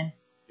Resident. been in.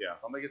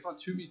 I'm like, it's on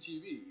Tubi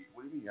TV.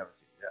 What do you mean you haven't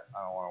seen it yet?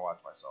 I don't want to watch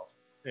myself.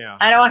 Yeah.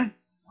 I don't want.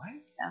 What?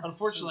 Yeah.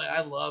 Unfortunately,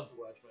 I love to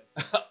watch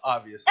myself.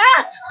 Obviously.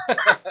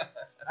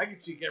 I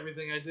critique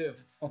everything I do.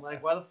 I'm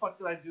like, why the fuck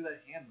did I do that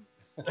hand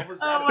movement? What was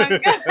Oh that? my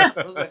god.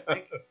 What was I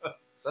thinking?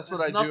 That's It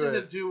what has I do. nothing to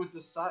At, do with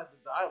the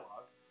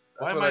dialogue.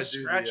 that's Why am what I do the,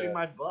 scratching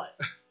my butt?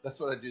 That's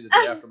what I do the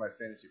day after my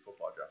fantasy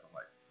football draft. I'm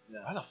like,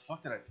 why Yeah. the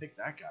fuck did I pick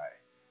that guy?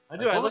 I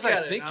do. Like, I what look was I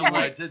at it. thinking and I'm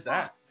when I like, did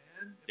that? "Fuck,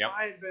 man. If Yep.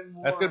 I had been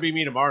more. That's gonna be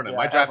me tomorrow night. Yeah,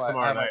 My I draft's had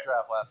tomorrow I had night. my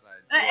draft last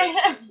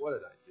night. What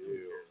did I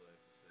do?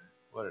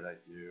 What did I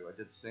do? I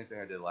did the same thing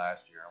I did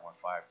last year. I won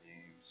 5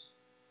 games.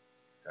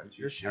 Got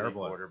 2 You're shitty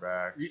terrible at it.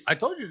 quarterbacks. I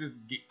told you to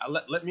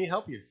let me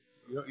help you.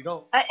 You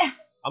don't.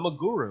 I'm a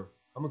guru.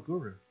 I'm a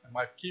guru. And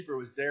my keeper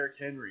was Derrick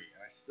Henry,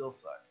 and I still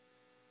suck.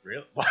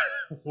 Really?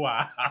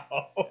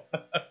 Wow.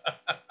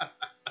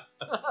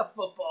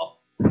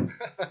 Football.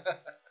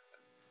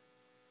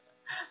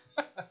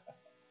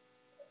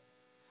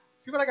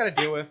 See what I got to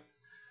deal with.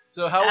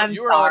 So how I'm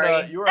you were sorry.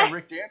 on you were on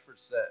Rick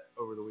Danforth's set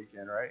over the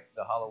weekend, right?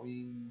 The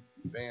Halloween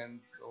fan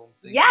film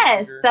thing.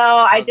 Yes, theater? so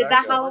I How'd did that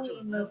that go?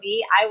 Halloween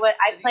movie.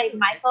 I played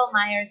Michael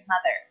Myers'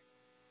 mother.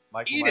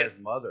 Michael Edith.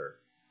 Myers' mother.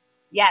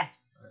 Yes.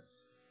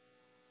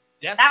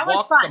 Death That was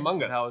walks fun. among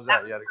us. And how was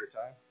That that? You had a good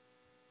time.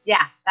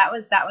 Yeah, that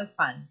was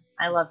fun.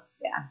 I loved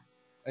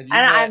And you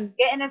and met- I'm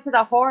getting into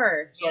the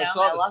horror. so I you know,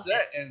 saw the loved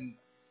set, it.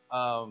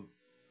 and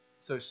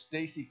so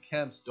Stacy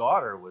Kemp's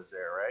daughter was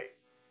there, right?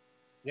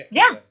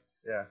 Yeah.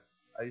 Yeah.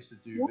 I used to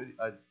do Yeah.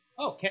 video.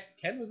 Oh,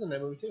 Ken was in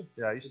that movie too.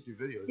 I used to do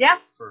videos. Yeah.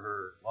 For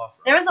her law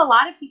firm. There was a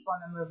lot of people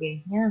in the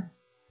movie. Yeah.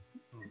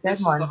 It's a good This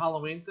is one. the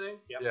Halloween thing.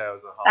 Yep. Yeah,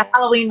 it was a The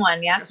Halloween one,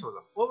 I yeah. guess it was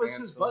a What was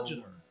fan his film budget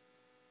or- on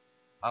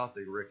I don't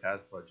think Rick has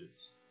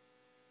budgets.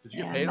 Did you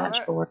Yeah, get I'm paid on not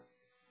that? sure.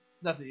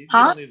 Nothing. You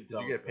Huh? don't need to Did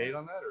tell you us get paid that.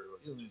 on that, or was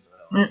You it don't need just to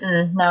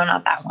tell us. No,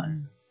 not that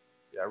one.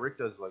 Yeah, Rick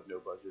does like no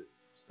budget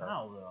stuff.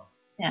 No, though.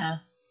 Yeah.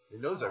 He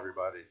knows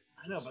everybody.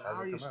 I know, but How'd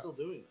how it are you come out? still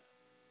doing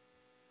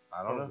that?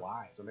 I don't know.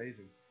 Why? It's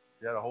amazing.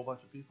 He had a whole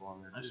bunch of people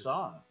on there. I too.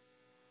 saw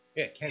it.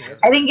 Yeah, Ken.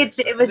 I think it was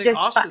I think just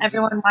Austin's fun.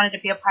 Everyone wanted to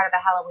be a part of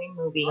a Halloween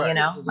movie, Right. you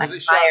know. So So Michael they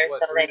shot Myers,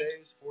 what, so 3 they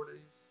days, 4 days?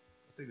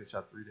 I think they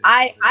shot 3 days.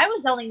 I 4 days.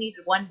 was only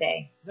needed one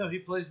day. No, he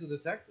plays the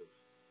detective.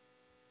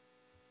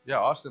 Yeah,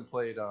 Austin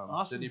played.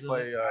 Austin's didn't he in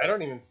play? I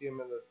don't even see him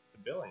in the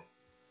billing.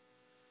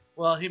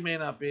 Well, he may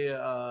not be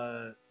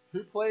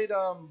Who played?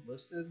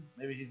 listed.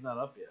 Maybe he's not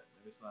up yet.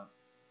 Maybe it's not.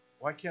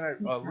 Why can't I?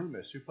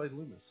 Loomis. Who played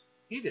Loomis?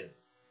 He did.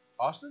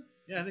 Austin.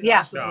 Yeah, I think Yeah.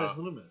 Austin No. plays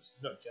Loomis.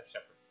 No, Jeff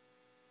Shepard.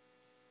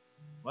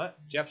 What?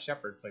 Jeff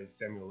Shepard played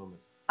Samuel Loomis.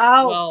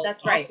 Oh, well,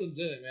 that's right. Austin's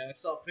in it, man. I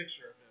saw a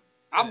picture of him.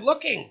 I'm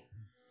looking.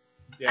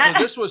 Yeah.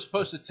 So this was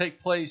supposed to take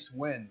place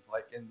when,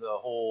 like, in the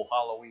whole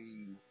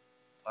Halloween.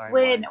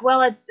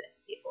 Well,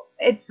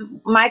 it's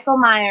Michael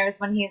Myers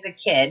when he's a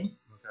kid,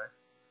 Okay.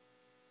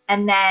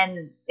 and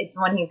then it's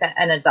when he's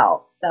an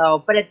adult.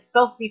 So, but it's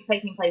supposed to be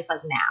taking place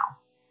like now.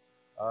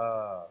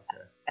 Oh,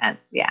 okay. That's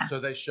yeah. So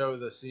they show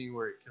the scene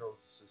where it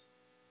kills.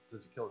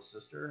 Does it kill his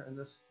sister in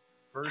this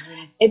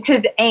version? It's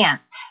his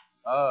aunt.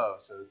 Oh,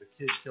 so the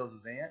kid kills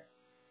his aunt.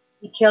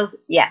 He kills.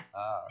 Yes,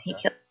 he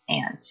Okay. kills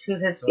his aunt.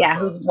 Who's his? So Yeah, it's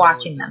a who's totally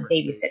watching them,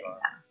 different babysitting take on-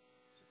 them.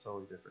 It's a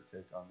totally different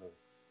take on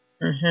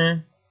the. Mm-hmm.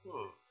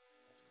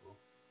 That's cool.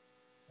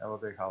 I'm a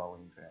big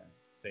Halloween fan.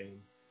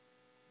 Same.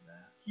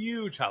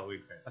 Huge Halloween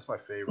fan. That's my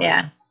favorite.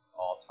 Yeah.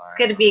 All time. It's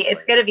gonna be.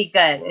 It's Like, gonna be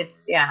good. love It's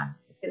it. yeah.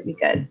 It's gonna be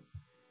good.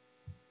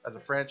 As a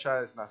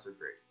franchise, not so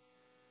great.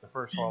 The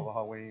first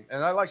Halloween,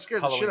 and I like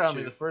Scared the Halloween shit out of 2.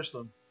 me, the first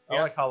one. I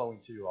like Halloween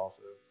 2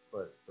 also,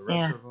 but the rest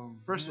Yeah. of them.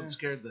 First one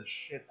scared the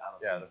shit out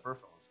of me. Yeah, the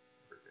first one was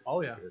freaking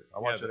Oh, yeah. good. I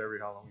watch it every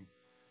Halloween.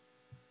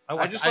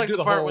 I just like do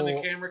the part when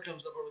whole- the camera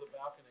comes up over the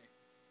balcony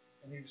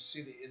and you just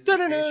see the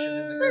indication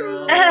in the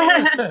ground.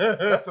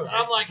 That's what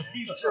I'm like,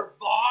 he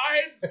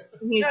survived?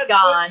 He's 10-foot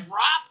gone. drop?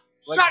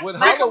 Like, Shot would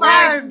 6 Halloween-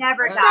 times!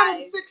 Never I shot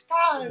him dies. 6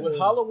 times! Would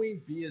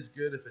Halloween be as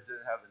good if it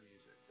didn't have the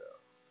music though?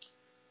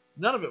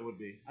 None of it would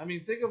be. I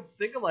mean, think of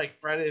like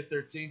Friday the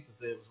 13th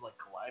if it was like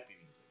Calliope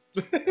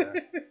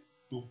music.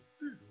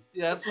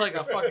 Yeah, it's like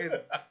a fucking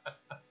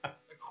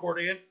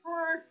accordion.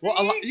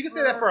 Well, you can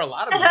say that for a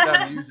lot of movies.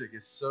 That music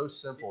is so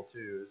simple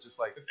too. It's just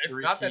like It's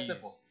three not keys. that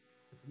simple.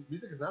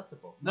 Music is not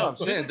simple. No, I'm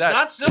saying Music's that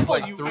not simple,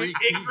 it's like you 3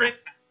 ignorant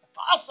keys.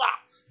 salsa.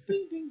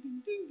 Ding, ding,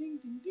 ding, ding, ding,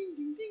 ding, ding,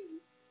 ding, ding.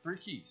 3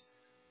 keys,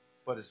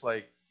 but it's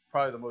like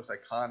probably the most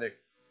iconic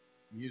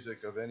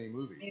music of any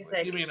movie. Music.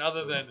 Like, You mean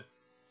other than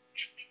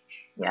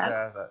Yeah.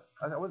 yeah, that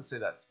I wouldn't say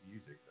that's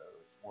music though.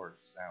 It's more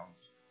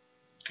sounds.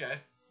 okay?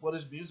 What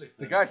is music?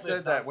 The then? guy If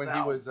said not that when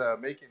he was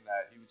sounds? making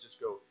that, he would just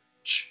go,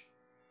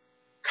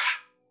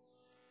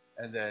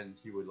 and then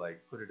he would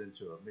like put it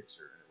into a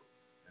mixer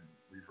and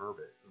reverb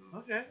it.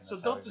 Okay, And so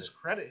that's how don't he did.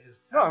 discredit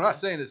his No, I'm talent. not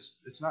saying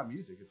it's not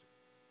music. It's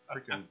a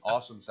freaking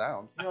awesome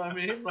sound. You know what I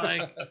mean?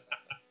 Like,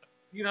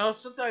 you know,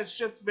 sometimes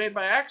shit's made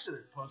by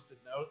accident. Post-it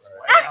notes,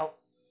 Right. white out.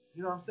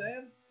 You know what I'm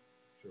saying?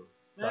 True.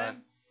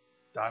 Man,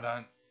 Dun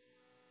dun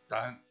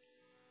dun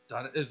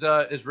dun.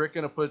 Is Rick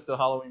gonna put the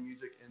Halloween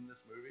music in this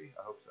movie?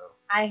 I hope so.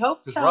 I hope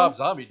Because so. Rob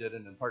Zombie did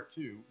it in part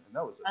 2, and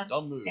that was a I'm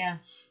dumb move. Yeah.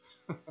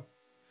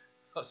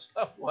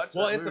 So watch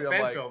Well, that it's a movie, I'm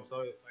fan like, film,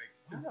 so it's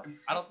like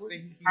I don't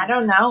think I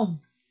don't know.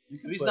 you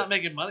can he's put- not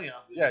making money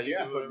off it. Yeah, He you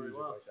can can do put whatever he music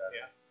like wants. that.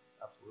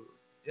 Yeah. Absolutely.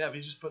 Yeah, if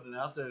he's just putting it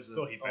out there as an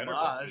So he better.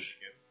 homage.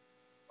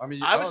 I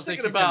mean, I I was don't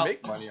think thinking you about- can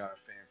make money on a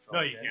fan film.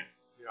 No, you can can't.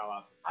 You're not allowed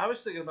to. I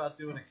was thinking about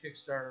doing a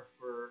Kickstarter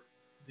for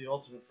the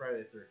Ultimate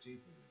Friday the 13th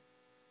movie.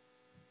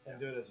 And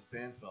do it as a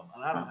fan film.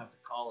 And I don't have to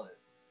call it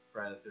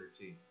Friday the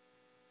 13th.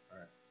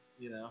 Alright.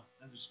 You know?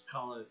 And just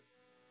call it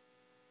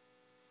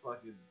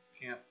fucking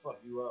Can't Fuck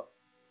You Up.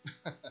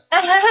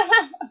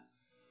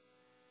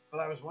 But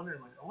I was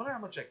wondering, like, I wonder how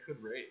much I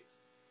could raise.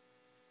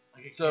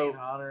 Like a So- Kane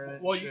Hodder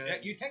and Well,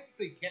 shit. you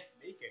technically can't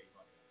make any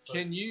money. So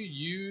Can you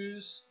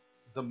use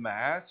the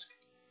mask?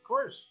 Of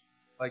course.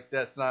 Like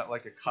that's not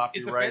like a it's a fan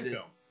copyrighted.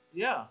 film.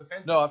 Yeah. It's a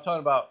fan No, I'm talking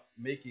about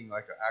making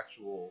like an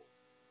actual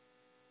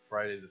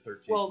Friday the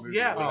 13th Well, movie.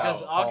 yeah, without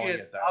because I'll calling get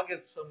it that. I'll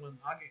get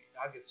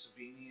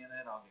Savini in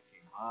it. I'll get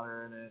Kane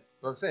Hodder in it.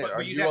 What I'm saying, But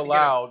are you'd you have to get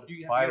allowed you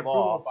have to by get approval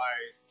law by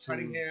to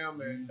Cunningham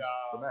use and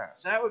the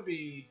mask? That would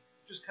be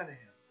just kind of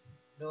him.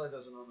 Miller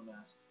doesn't own the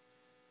mask.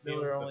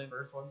 Miller only. the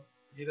first one.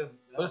 He doesn't.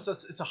 But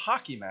it's a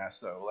hockey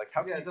mask though. Like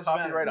how Yeah, can it you doesn't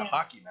matter. copyright a Yeah.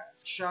 hockey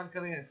mask? Sean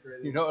Cunningham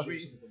created. You know what I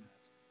Jason mean? with the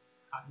mask.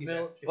 Hockey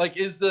Mil- mask. Like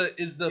is the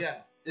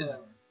Yeah. is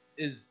whatever.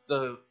 is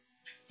the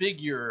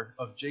figure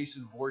of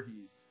Jason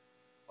Voorhees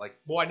like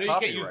Well, I know you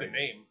can't use the copyrighted?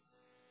 name.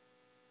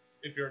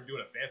 If you're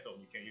doing a fan film,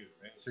 you can't use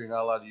the name. So you're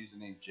not allowed to use the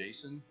name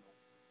Jason?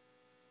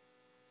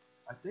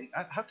 I think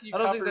how can you I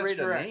don't think that's copyright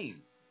a correct.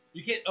 name?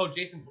 You can't. Oh,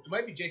 Jason. It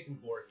might be Jason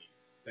Voorhees.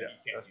 That Yeah, you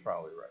can't that's use.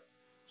 probably right.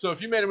 So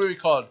if you made a movie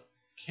called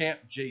Camp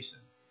Jason,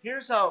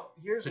 Here's Could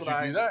what you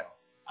I do know. that?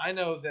 I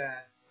know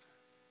that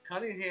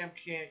Cunningham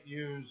can't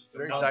use the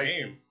Very Not mother.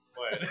 dicey. name,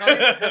 but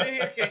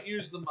Cunningham can't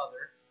use the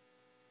mother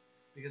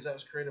because that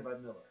was created by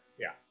Miller.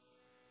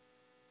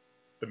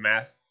 the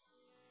mask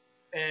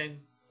And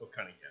with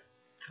Cunningham.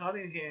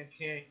 Cunningham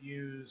can't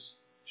use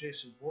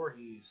Jason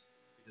Voorhees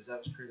because that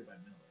was created by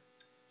Miller.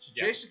 So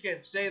Yeah. Jason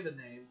can't say the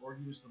name or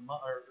use the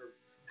mom. Or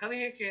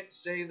Cunningham can't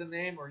say the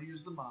name or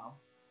use the mom,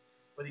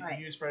 but he Right.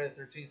 can use Friday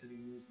the 13th and he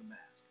can use the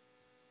mask.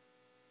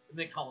 And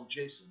they call him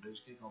Jason. They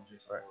just can't call him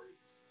Jason Right.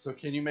 Voorhees. so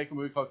can you make a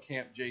movie called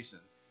Camp Jason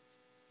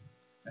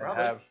and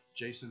Probably. have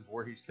Jason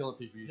Voorhees killing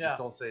people? You Yeah. just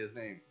don't say his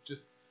name.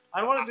 Just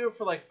I want to do it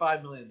for like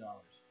 $5 million.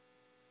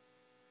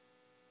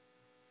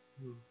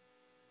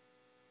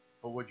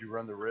 But would you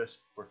run the risk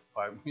for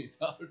 $5 million?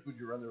 Would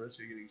you run the risk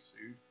of getting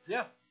sued?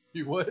 Yeah.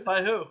 You would.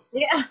 By who?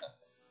 Yeah.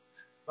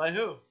 By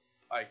who?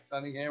 By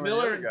Cunningham or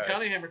Miller the and other guy?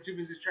 Cunningham are too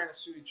busy trying to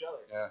sue each other.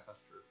 Yeah, that's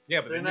true.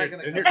 yeah, but They're then not you're,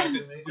 going then to you're, come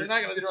after me. They're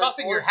not going to you're join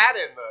tossing your forces. hat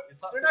in the. you're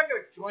tossing- They're not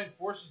going to join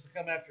forces to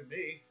come after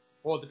me.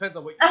 Well, it depends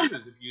on what you use.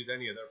 If you use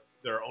any of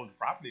their own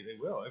property, they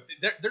will.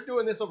 If they're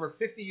doing this over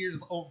 50 years,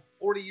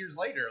 40 years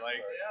later, like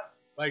Yeah.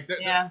 like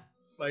they're, Yeah.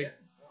 like Yeah.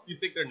 you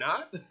think they're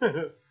not?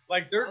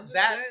 Like they're I'm just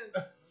that. saying.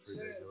 I'm It's just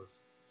saying. ridiculous.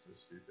 So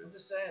stupid. I'm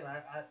just saying.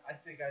 I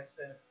think I'd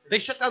say. They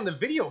shut down the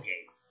video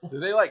game. Do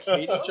they like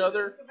hate each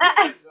other?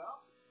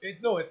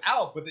 No, it's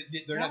out, but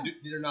they're not.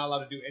 They're not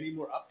allowed to do any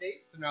more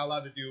updates. They're not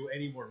allowed to do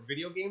any more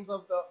video games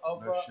of the.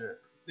 No shit.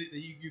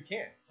 You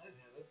can't. I didn't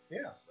hear this.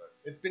 Yeah,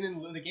 it's been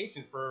in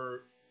litigation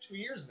for 2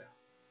 years now.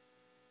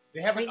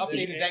 They haven't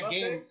Crazy. updated that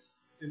game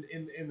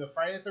in the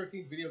Friday the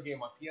 13th video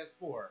game on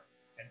PS4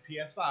 and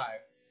PS5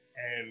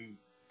 and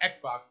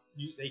Xbox.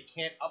 They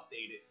can't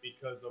update it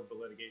because of the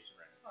litigation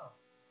right now.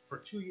 For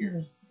 2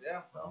 years.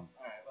 Yeah. Well,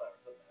 all right. Whatever.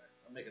 Doesn't matter.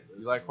 I'll make it.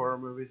 You like horror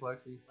movies,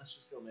 Lexi? Let's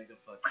just go make a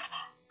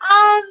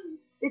fucking.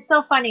 It's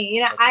so funny.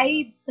 You know,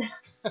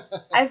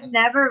 I've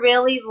never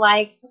really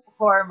liked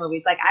horror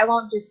movies. Like, I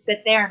won't just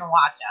sit there and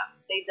watch them.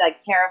 They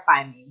like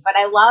terrify me. But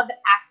I love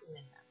acting in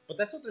them. But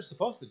that's what they're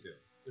supposed to do.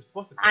 They're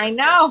supposed to. I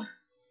know.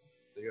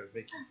 They gotta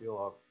make you feel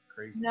all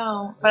crazy.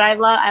 No, but I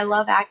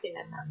love acting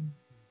in them.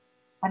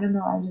 I don't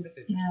know. I just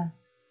yeah.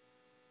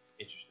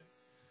 Interesting.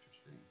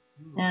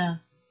 Yeah.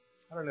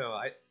 I don't know.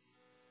 I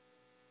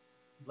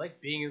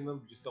like being in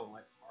them. Just don't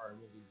like horror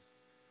movies.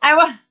 I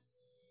was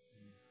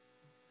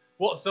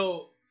Well,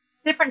 so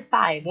different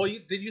side. well,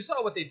 you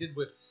saw what they did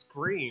with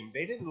Scream?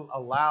 They didn't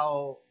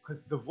allow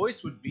because the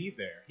voice would be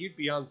there. He'd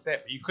be on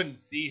set, but you couldn't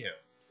see him.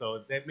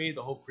 So that made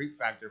the whole creep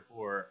factor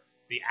for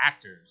the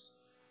actors,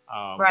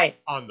 Right.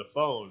 on the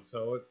phone.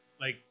 So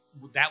like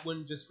that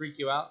wouldn't just freak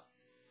you out.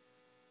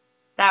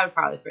 That would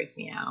probably freak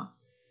me out.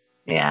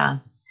 Yeah.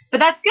 But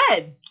that's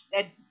good.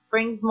 It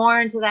brings more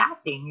into the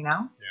acting, you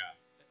know?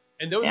 Yeah.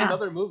 And there was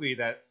another movie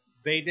that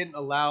they didn't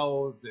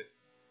allow that.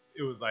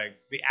 It was like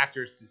the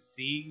actors to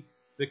see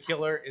the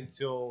killer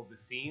until the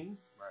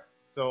scenes. Right.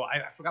 So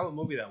I forgot what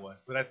movie that was,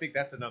 but I think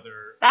that's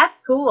another. That's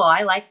cool.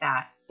 I like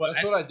that. But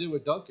That's what I do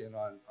with Duncan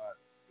on.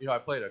 I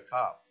played a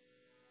cop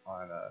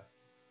on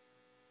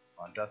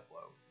Death Blow,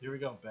 Here we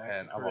go. Back.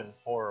 and to I'm a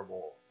Chris.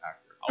 horrible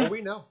actor. Oh,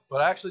 we know.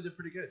 But I actually did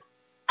pretty good.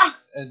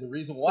 And the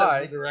reason Says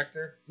why? the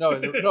director. No,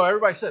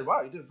 everybody said,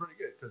 "Wow, you did pretty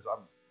good." Because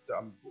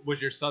I'm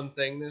Was your son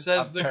saying this?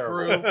 Says I'm the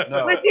terrible. crew.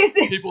 No, What's your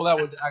people that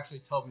would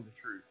actually tell me the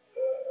truth.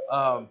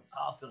 I'll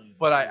tell you.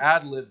 But I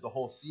ad-libbed the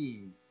whole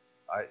scene.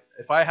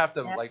 If I have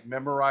to Yeah. like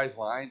memorize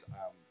lines,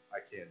 I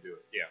can't do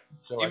it. Yeah.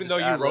 So Even I just though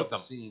you ad-libbed wrote the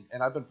them. scene,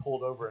 and I've been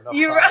pulled over enough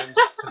You times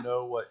to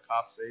know what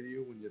cops say to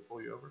you when they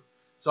pull you over.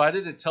 So I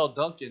didn't tell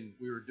Duncan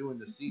we were doing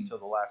the scene till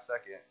the last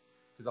second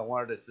because I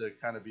wanted it to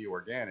kind of be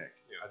organic.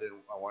 Yeah.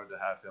 I wanted to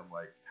have him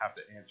like have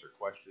to answer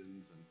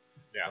questions and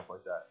Yeah. stuff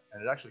like that,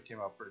 and it actually came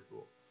out pretty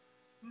cool.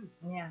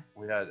 Yeah.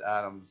 We had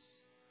Adam's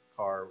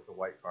car with the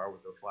white car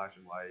with the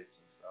flashing lights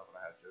and stuff, and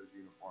I had Joe's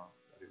uniform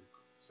that he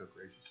so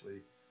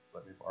graciously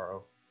let me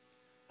borrow.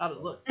 How'd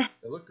it look?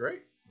 It looked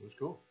great. It was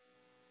cool.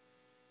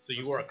 So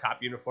you wore a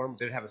cop uniform?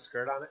 Did it have a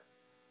skirt on it?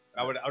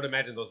 I would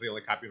imagine those are the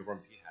only cop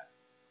uniforms he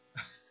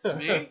has.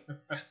 Me?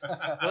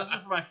 Those are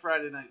for my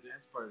Friday night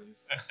dance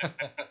parties.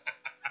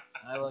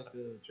 I like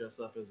to dress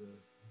up as a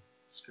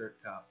skirt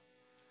cop.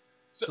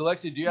 So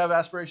Lexi, do you have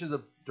aspirations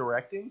of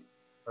directing,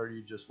 or do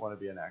you just want to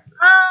be an actor?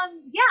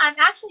 Yeah, I'm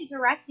actually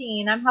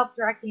directing. I'm help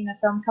directing a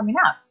film coming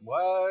up.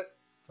 What?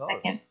 Tell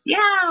us.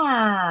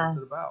 Yeah. What's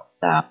it about?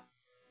 So What's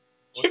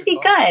should it be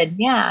called? good.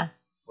 Yeah.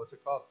 What's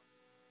it called?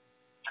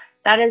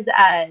 That is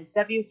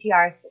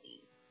WTR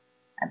Cities,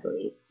 I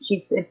believe.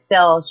 She's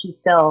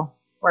still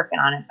working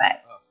on it,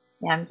 but Oh.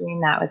 yeah, I'm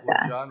doing that with What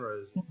the genre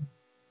is it?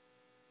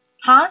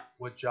 huh?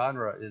 What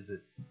genre is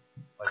it?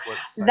 Like what?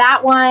 type That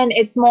of- one,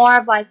 it's more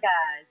of like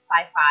a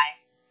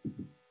sci-fi.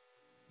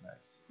 Nice.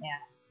 Yeah.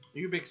 Are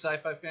you a big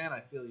sci-fi fan? I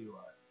feel you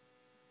are.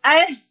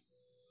 I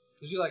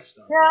Because you like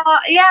Star yeah, Wars.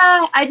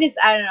 yeah. I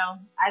don't know.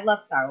 I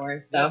love Star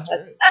Wars, so Yeah,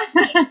 that's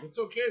that's It's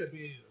okay to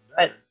be a nerd.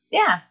 But-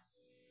 yeah.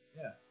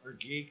 Yeah. Or a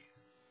geek.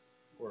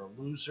 Or a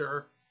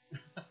loser.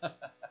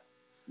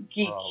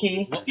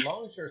 Geeky. As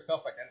long as you're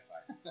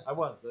self-identified. I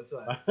was. That's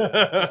what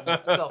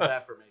I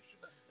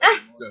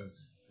self-affirmation.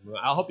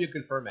 I'll help you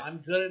confirm it. I'm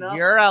good enough.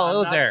 You're a I'm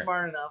loser. not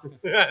smart enough. And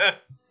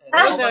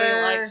nobody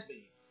Loser. likes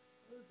me.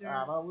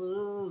 I'm a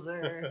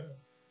loser.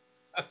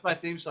 That's my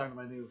theme song to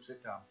my new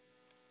sitcom.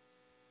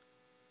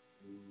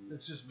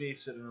 It's just me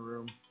sitting in a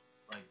room,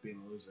 like being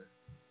a loser.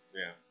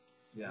 Yeah.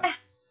 Yeah.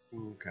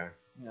 Okay.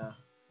 Yeah.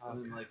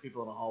 And then like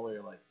people in the hallway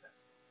are like,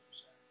 "That's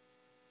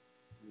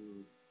the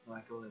loser." And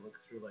I can only look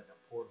through like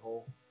a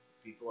porthole to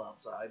people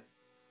outside.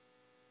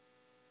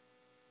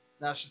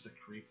 Now it's just a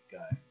creep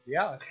guy.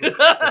 Yeah, that's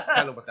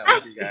kind of what that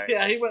movie guy.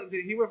 Yeah, he went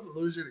from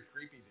loser to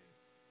creepy dude.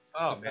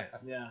 Oh man.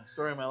 Yeah,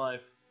 story of my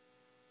life.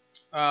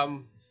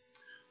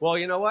 Well,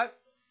 you know what?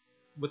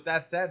 With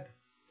that said,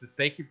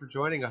 thank you for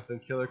joining us on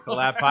Killer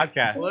Collab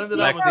Podcast. We'll end it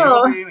up with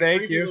Lexi. you being a Thank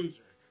creepy you.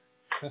 loser.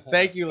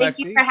 Thank you, Thank Lexi.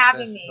 you for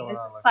having Thanks me. for coming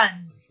This on, is Lexi.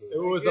 fun. Appreciate It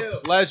it. was Thank a you.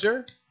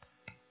 pleasure.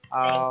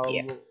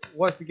 Thank you.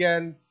 Once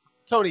again,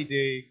 Tony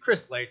D,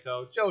 Chris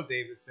Lato, Joe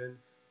Davison,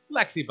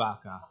 Lexi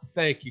Baca.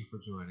 Thank you for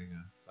joining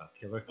us on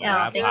Killer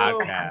Yeah, Collab thank you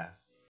for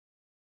Podcast.